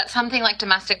imagine that something like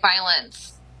domestic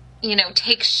violence, you know,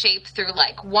 takes shape through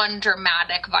like one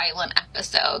dramatic violent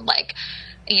episode, like,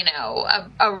 you know,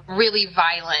 a really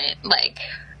violent, like,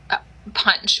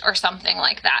 punch or something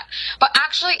like that. But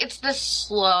actually it's this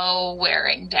slow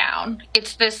wearing down.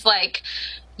 It's this like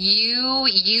you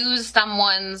use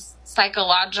someone's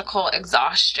psychological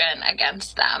exhaustion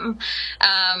against them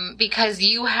because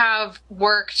you have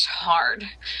worked hard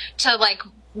to like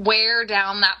wear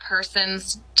down that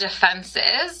person's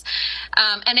defenses,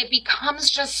 and it becomes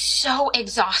just so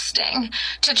exhausting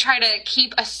to try to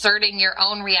keep asserting your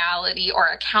own reality or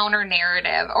a counter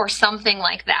narrative or something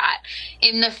like that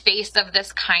in the face of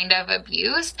this kind of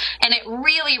abuse, and it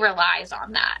really relies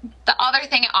on that. The other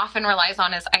thing it often relies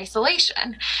on is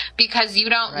isolation, because you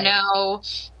don't know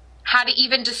how to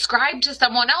even describe to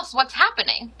someone else what's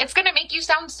happening. It's going to make you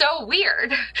sound so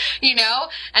weird, you know?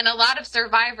 And a lot of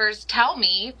survivors tell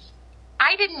me,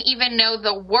 I didn't even know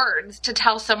the words to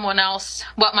tell someone else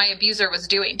what my abuser was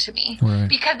doing to me,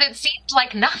 because it seemed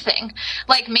like nothing.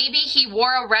 Like maybe he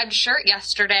wore a red shirt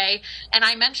yesterday and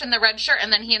I mentioned the red shirt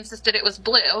and then he insisted it was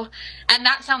blue. And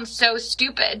that sounds so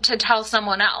stupid to tell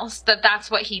someone else that that's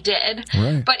what he did.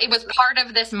 But it was part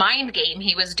of this mind game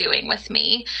he was doing with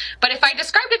me. But if I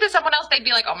described it to someone else, they'd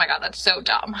be like, oh my God, that's so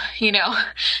dumb, you know?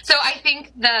 So I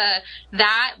think that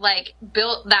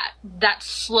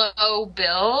slow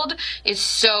build is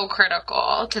so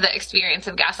critical to the experience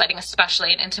of gaslighting,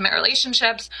 especially in intimate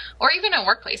relationships or even in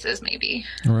workplaces, maybe.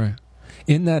 Right.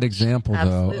 In that example,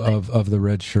 though, of the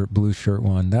red shirt, blue shirt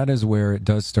one, that is where it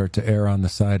does start to err on the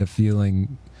side of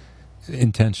feeling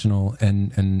intentional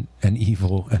and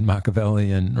evil and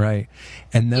Machiavellian, right?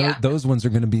 And those ones are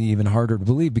going to be even harder to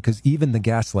believe, because even the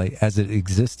gaslight as it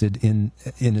existed in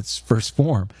its first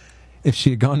form, if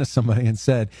she had gone to somebody and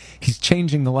said, he's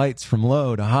changing the lights from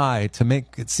low to high to make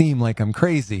it seem like I'm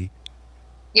crazy.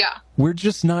 Yeah. We're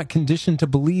just not conditioned to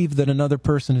believe that another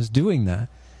person is doing that,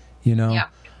 you know? Yeah.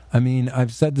 I mean,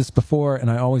 I've said this before and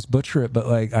I always butcher it, but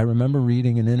like I remember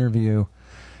reading an interview,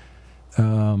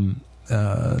 part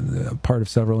of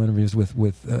several interviews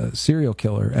with a serial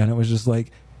killer, and it was just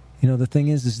like, you know, the thing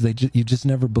is you just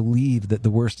never believe that the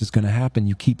worst is going to happen.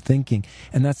 You keep thinking.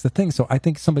 And that's the thing. So I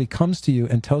think somebody comes to you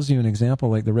and tells you an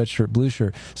example like the red shirt, blue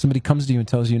shirt. Somebody comes to you and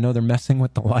tells you, no, they're messing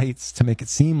with the lights to make it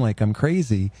seem like I'm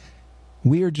crazy.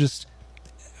 We are just,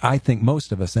 I think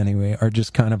most of us anyway, are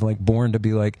just kind of like born to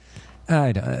be like,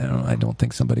 I don't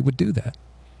think somebody would do that.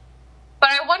 But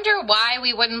I wonder why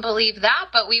we wouldn't believe that,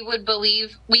 but we would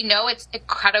believe, we know it's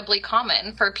incredibly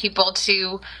common for people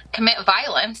to commit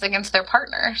violence against their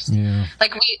partners. Yeah.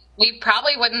 Like we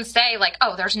probably wouldn't say like,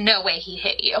 oh, there's no way he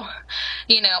hit you.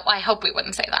 You know, I hope we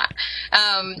wouldn't say that.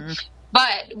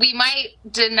 But we might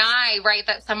deny, right,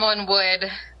 that someone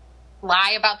would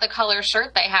lie about the color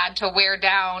shirt they had to wear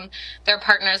down their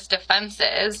partner's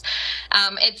defenses.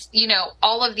 It's, you know,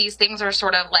 all of these things are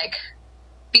sort of like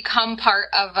become part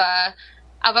of a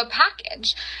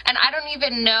package. And I don't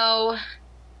even know,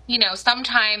 you know,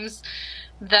 sometimes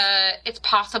it's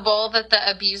possible that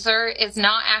the abuser is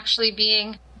not actually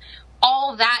being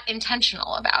all that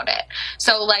intentional about it.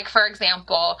 So like, for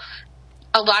example,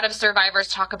 a lot of survivors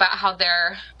talk about how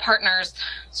their partners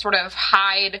sort of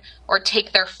hide or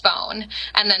take their phone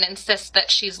and then insist that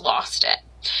she's lost it.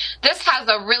 This has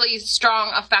a really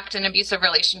strong effect in abusive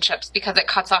relationships because it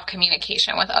cuts off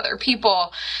communication with other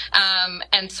people,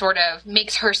 and sort of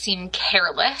makes her seem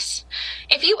careless.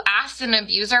 If you asked an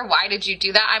abuser, why did you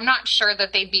do that? I'm not sure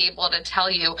that they'd be able to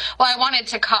tell you, well, I wanted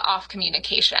to cut off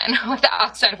communication with the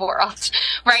outside world,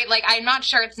 right? Like, I'm not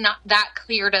sure it's not that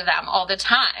clear to them all the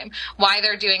time why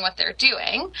they're doing what they're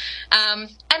doing. And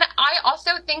I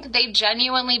also think they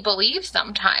genuinely believe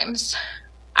sometimes,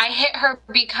 I hit her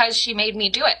because she made me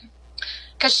do it,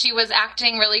 because she was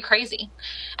acting really crazy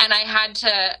and I had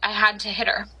to hit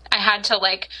her. I had to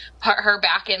like put her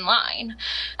back in line.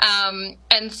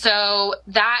 And so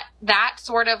that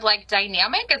sort of like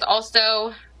dynamic is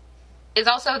also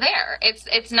there.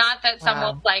 It's not that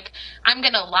someone's like, I'm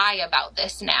going to lie about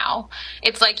this now.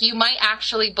 It's like, you might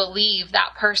actually believe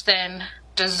that person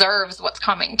deserves what's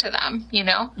coming to them, you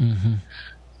know? Mm-hmm.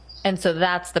 And so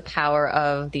that's the power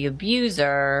of the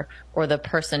abuser or the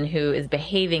person who is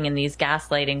behaving in these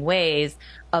gaslighting ways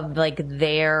of like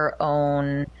their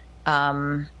own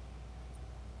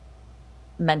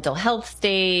mental health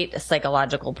state,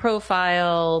 psychological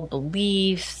profile,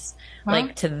 beliefs,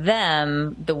 like to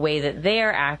them, the way that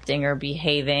they're acting or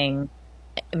behaving,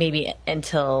 maybe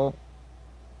until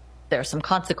there's some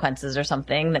consequences or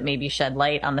something that maybe shed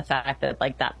light on the fact that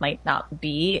like that might not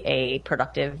be a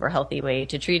productive or healthy way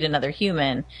to treat another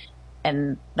human.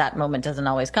 And that moment doesn't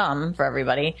always come for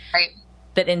everybody. Right.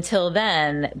 But until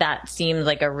then, that seems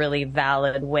like a really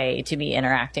valid way to be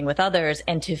interacting with others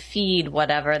and to feed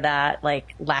whatever that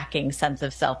like lacking sense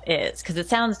of self is. Because it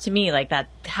sounds to me like that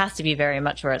has to be very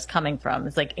much where it's coming from.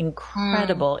 It's like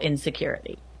incredible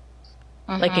insecurity,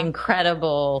 like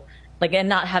incredible, like, and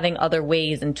not having other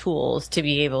ways and tools to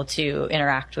be able to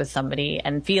interact with somebody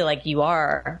and feel like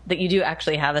that you do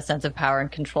actually have a sense of power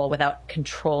and control without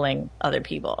controlling other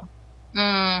people.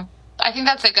 I think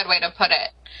that's a good way to put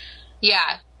it.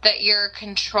 Yeah, that you're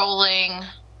controlling,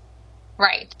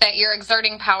 right, that you're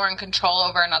exerting power and control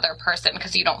over another person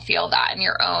because you don't feel that in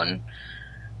your own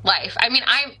life. I mean,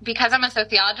 because I'm a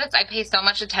sociologist, I pay so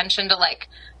much attention to like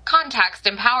context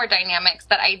and power dynamics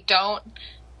that I don't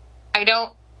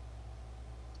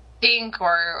think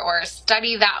or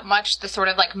study that much the sort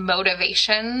of like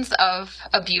motivations of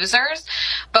abusers.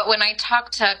 But when I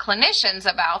talk to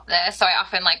clinicians about this, so I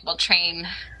often like will train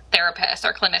therapists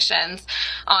or clinicians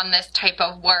on this type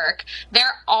of work,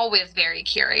 they're always very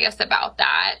curious about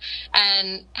that.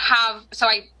 And so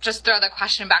I just throw the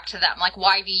question back to them, like,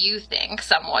 why do you think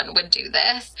someone would do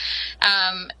this?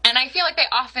 And I feel like they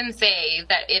often say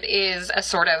that it is a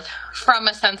sort of, from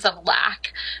a sense of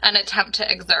lack, an attempt to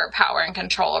exert power and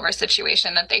control over a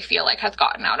situation that they feel like has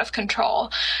gotten out of control.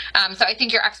 So I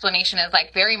think your explanation is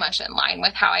like very much in line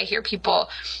with how I hear people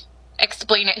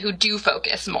explain it who do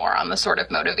focus more on the sort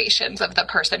of motivations of the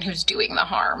person who's doing the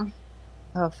harm.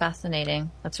 Oh,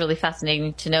 fascinating. That's really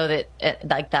fascinating to know that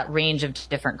like that range of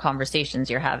different conversations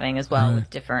you're having as well with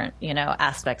different,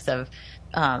 aspects of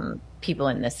people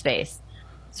in this space.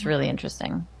 It's really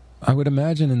interesting. I would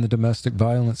imagine in the domestic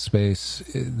violence space,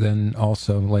 then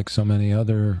also like so many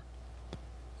other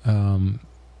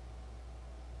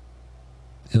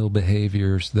ill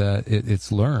behaviors, that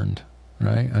it's learned.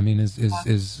 Right? I mean, is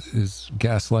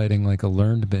gaslighting like a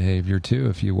learned behavior too?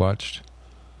 If you watched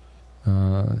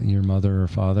your mother or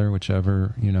father,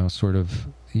 whichever, sort of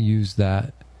use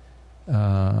that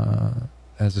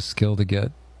as a skill to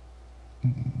get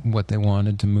what they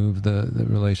wanted, to move the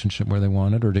relationship where they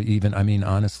wanted, or to even, I mean,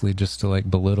 honestly, just to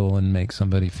like belittle and make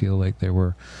somebody feel like they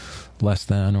were less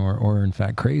than or in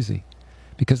fact crazy.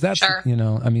 Because that's, I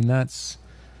mean, that's,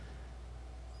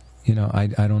 I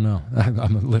don't know.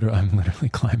 I'm literally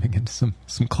climbing into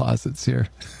some closets here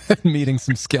and meeting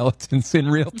some skeletons in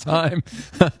real time.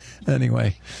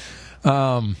 Anyway.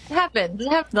 It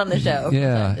happens on the show.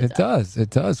 Yeah, it does. It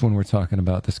does when we're talking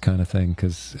about this kind of thing,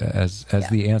 because as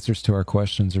the answers to our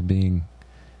questions are being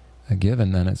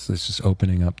given, then it's just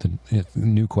opening up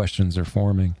new questions are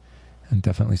forming, and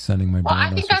definitely sending my brain.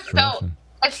 I think that's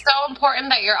it's so important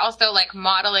that you're also like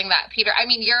modeling that, Peter. I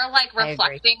mean, you're like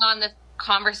reflecting on this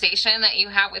conversation that you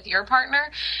have with your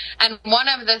partner, and one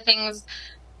of the things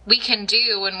we can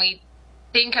do when we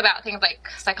think about things like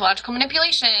psychological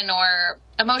manipulation or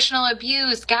emotional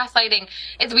abuse, gaslighting,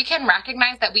 is we can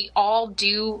recognize that we all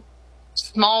do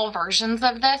small versions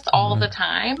of this all the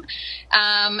time,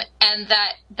 and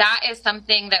that is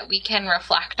something that we can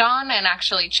reflect on and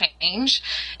actually change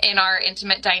in our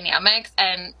intimate dynamics.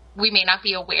 And we may not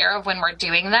be aware of when we're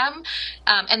doing them,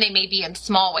 and they may be in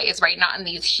small ways, right? Not in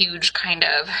these huge kind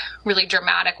of really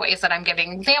dramatic ways that I'm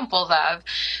giving examples of,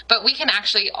 but we can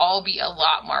actually all be a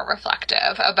lot more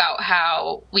reflective about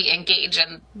how we engage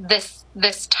in this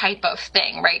type of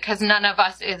thing, right? Because none of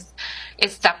us is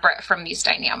separate from these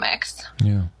dynamics.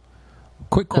 Yeah.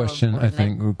 Quick question, I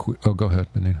think. Oh, go ahead,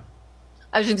 Benita.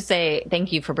 I was going to say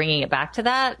thank you for bringing it back to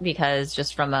that, because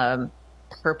just from a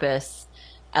purpose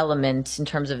element in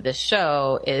terms of this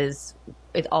show, it's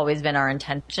always been our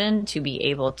intention to be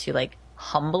able to like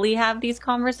humbly have these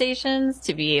conversations,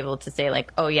 to be able to say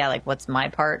like, oh yeah, like what's my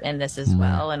part in this as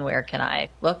well, and where can I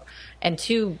look, and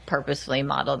to purposefully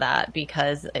model that,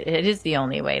 because it is the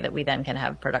only way that we then can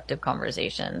have productive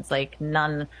conversations. Like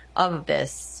none of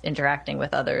this interacting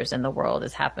with others in the world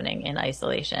is happening in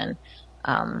isolation,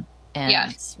 and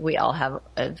we all have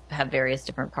various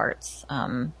different parts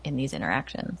in these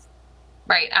interactions.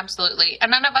 Right, absolutely.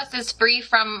 And none of us is free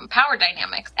from power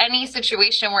dynamics. Any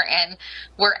situation we're in,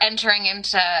 we're entering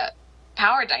into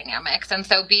power dynamics. And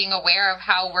so being aware of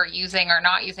how we're using or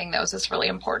not using those is really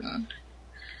important.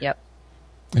 Yep.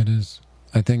 It is.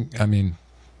 I mean,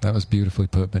 that was beautifully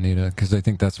put, Benita, because I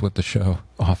think that's what the show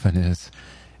often is.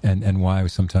 and why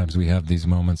sometimes we have these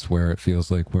moments where it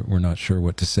feels like we're not sure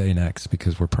what to say next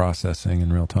because we're processing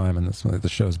in real time. And the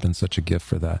show's been such a gift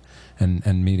for that.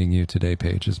 And meeting you today,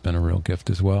 Paige, has been a real gift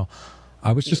as well.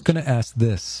 I was just going to ask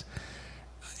this,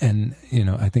 and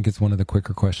I think it's one of the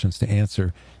quicker questions to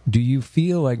answer. Do you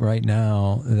feel like right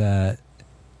now that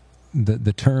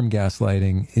the term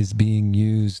gaslighting is being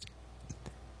used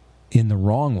in the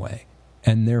wrong way,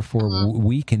 and therefore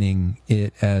weakening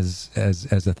it as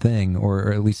a thing,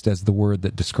 or at least as the word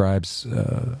that describes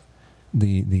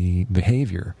the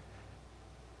behavior?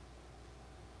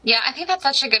 Yeah, I think that's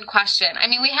such a good question. I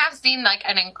mean, we have seen like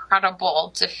an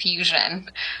incredible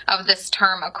diffusion of this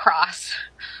term across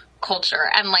culture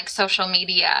and like social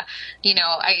media.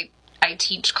 I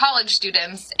teach college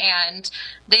students, and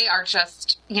they are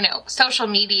just, social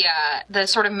media, the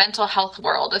sort of mental health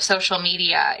world of social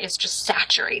media is just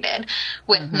saturated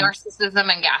with narcissism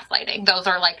and gaslighting. Those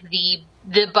are like the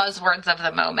buzzwords of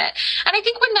the moment. And I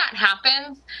think when that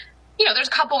happens, there's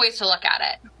a couple ways to look at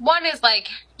it. One is like,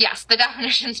 yes, the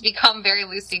definitions become very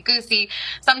loosey-goosey.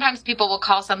 Sometimes people will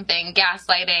call something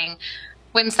gaslighting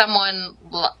when someone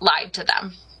lied to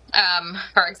them,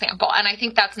 for example. And I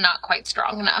think that's not quite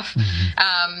strong enough.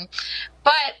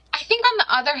 But I think on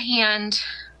the other hand,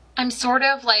 I'm sort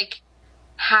of like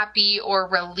happy or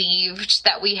relieved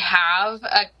that we have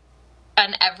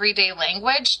an everyday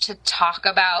language to talk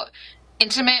about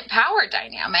intimate power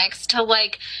dynamics, to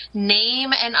like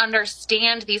name and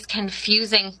understand these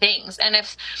confusing things. And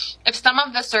if some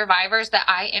of the survivors that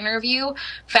I interview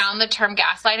found the term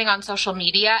gaslighting on social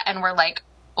media and were like,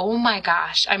 oh my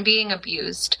gosh, I'm being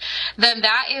abused, then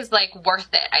that is like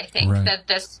worth it. I think that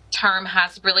this term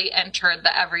has really entered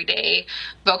the everyday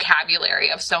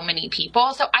vocabulary of so many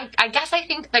people. So I guess I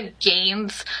think the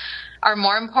gains are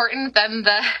more important than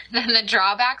the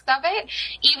drawbacks of it,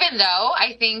 even though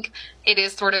I think it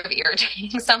is sort of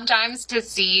irritating sometimes to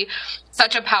see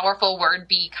such a powerful word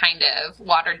be kind of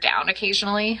watered down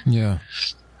occasionally. Yeah.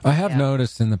 I have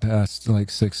noticed in the past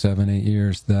like 6, 7, 8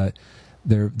 years that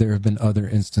there have been other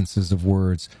instances of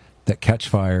words that catch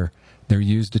fire. They're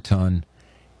used a ton.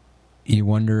 You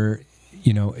wonder,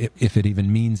 if it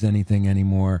even means anything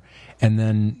anymore. And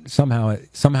then somehow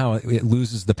it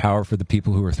loses the power for the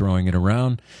people who are throwing it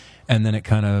around. And then it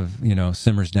kind of,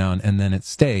 simmers down, and then it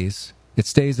stays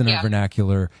in our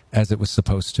vernacular as it was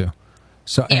supposed to.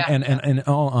 So, and in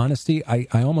all honesty, I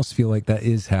almost feel like that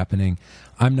is happening.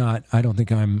 I don't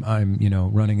think I'm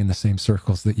running in the same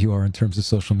circles that you are in terms of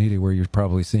social media, where you're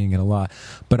probably seeing it a lot.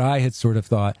 But I had sort of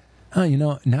thought,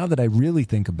 now that I really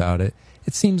think about it,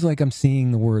 it seems like I'm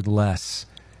seeing the word less,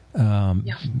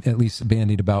 at least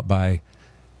bandied about by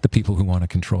the people who want to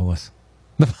control us.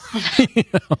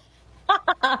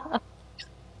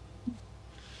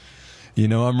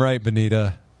 I'm right,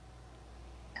 Benita.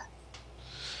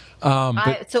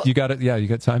 You got it. Yeah, you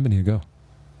got time, Benita. Go.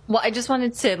 Well, I just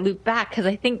wanted to loop back because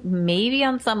I think maybe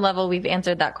on some level we've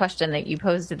answered that question that you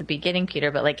posed at the beginning, Peter,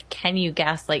 but like, can you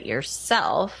gaslight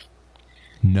yourself?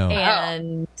 No.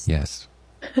 And yes.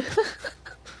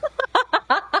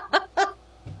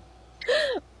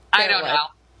 I don't know.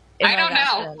 I don't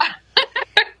know.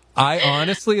 I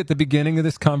honestly, at the beginning of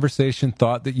this conversation,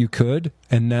 thought that you could,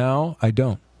 and now I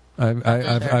don't.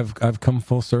 I've come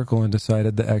full circle and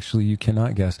decided that actually you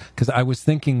cannot guess, because I was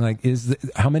thinking like,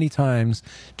 how many times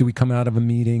do we come out of a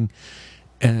meeting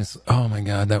and it's, oh my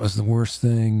God, that was the worst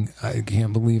thing. I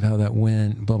can't believe how that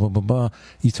went. Blah blah blah blah.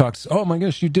 You talk, oh my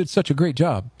gosh, you did such a great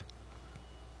job,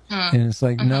 and it's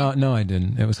like, no, I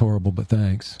didn't. It was horrible, but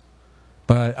thanks.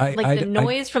 But the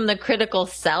noise from the critical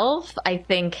self, I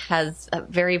think, has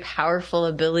very powerful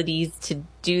abilities to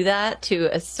do that to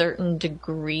a certain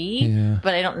degree. Yeah.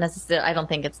 But I don't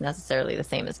think it's necessarily the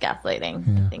same as gaslighting.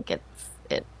 Yeah. I think it's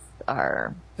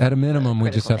our. At a minimum,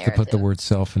 we just have to put the word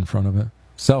 "self" in front of it.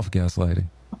 Self-gaslighting.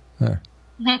 There.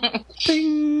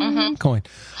 Ding. Coin.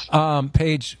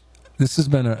 Paige, this has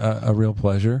been a real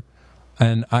pleasure.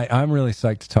 And I'm really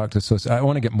psyched to talk to I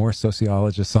want to get more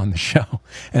sociologists on the show,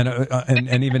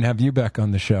 and even have you back on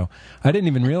the show. I didn't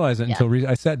even realize it until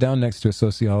I sat down next to a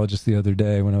sociologist the other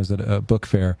day when I was at a book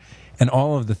fair, and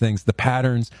all of the things, the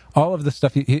patterns, all of the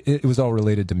stuff, it was all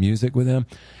related to music with him.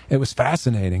 It was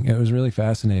fascinating. It was really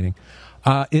fascinating.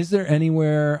 Is there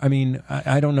anywhere? I mean,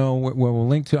 I don't know where we'll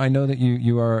link to. I know that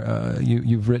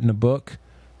you've written a book.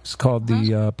 It's called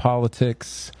The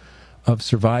Politics of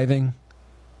Surviving.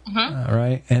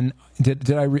 Right. And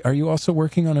are you also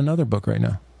working on another book right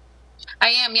now? I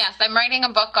am, yes. I'm writing a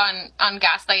book on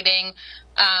gaslighting.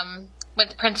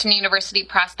 with Princeton University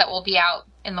Press that will be out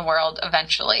in the world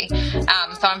eventually.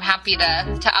 So I'm happy to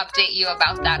update you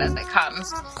about that as it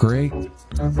comes. Great.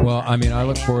 Well, I mean, I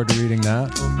look forward to reading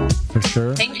that for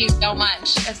sure. Thank you so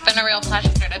much. It's been a real pleasure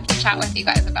to chat with you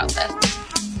guys about this.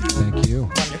 Thank you.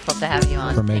 Wonderful to have you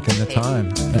on. For making the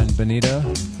time. And Benita,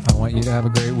 I want you to have a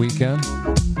great weekend.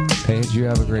 Paige, you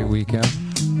have a great weekend.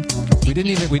 We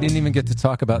didn't even get to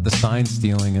talk about the sign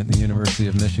stealing at the University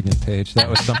of Michigan, Paige. That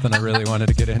was something I really wanted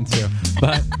to get into,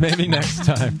 but maybe next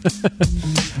time.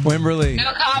 Wimberly.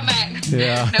 No comment.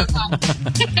 Yeah. No comment.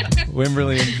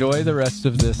 Wimberly, enjoy the rest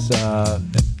of this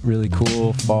really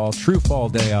cool true fall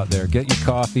day out there. Get your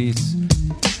coffees,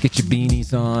 get your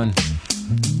beanies on.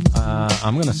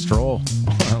 I'm going to stroll.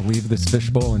 Leave this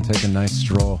fishbowl and take a nice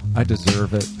stroll. I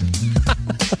deserve it.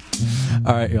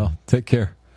 All right, y'all. Take care.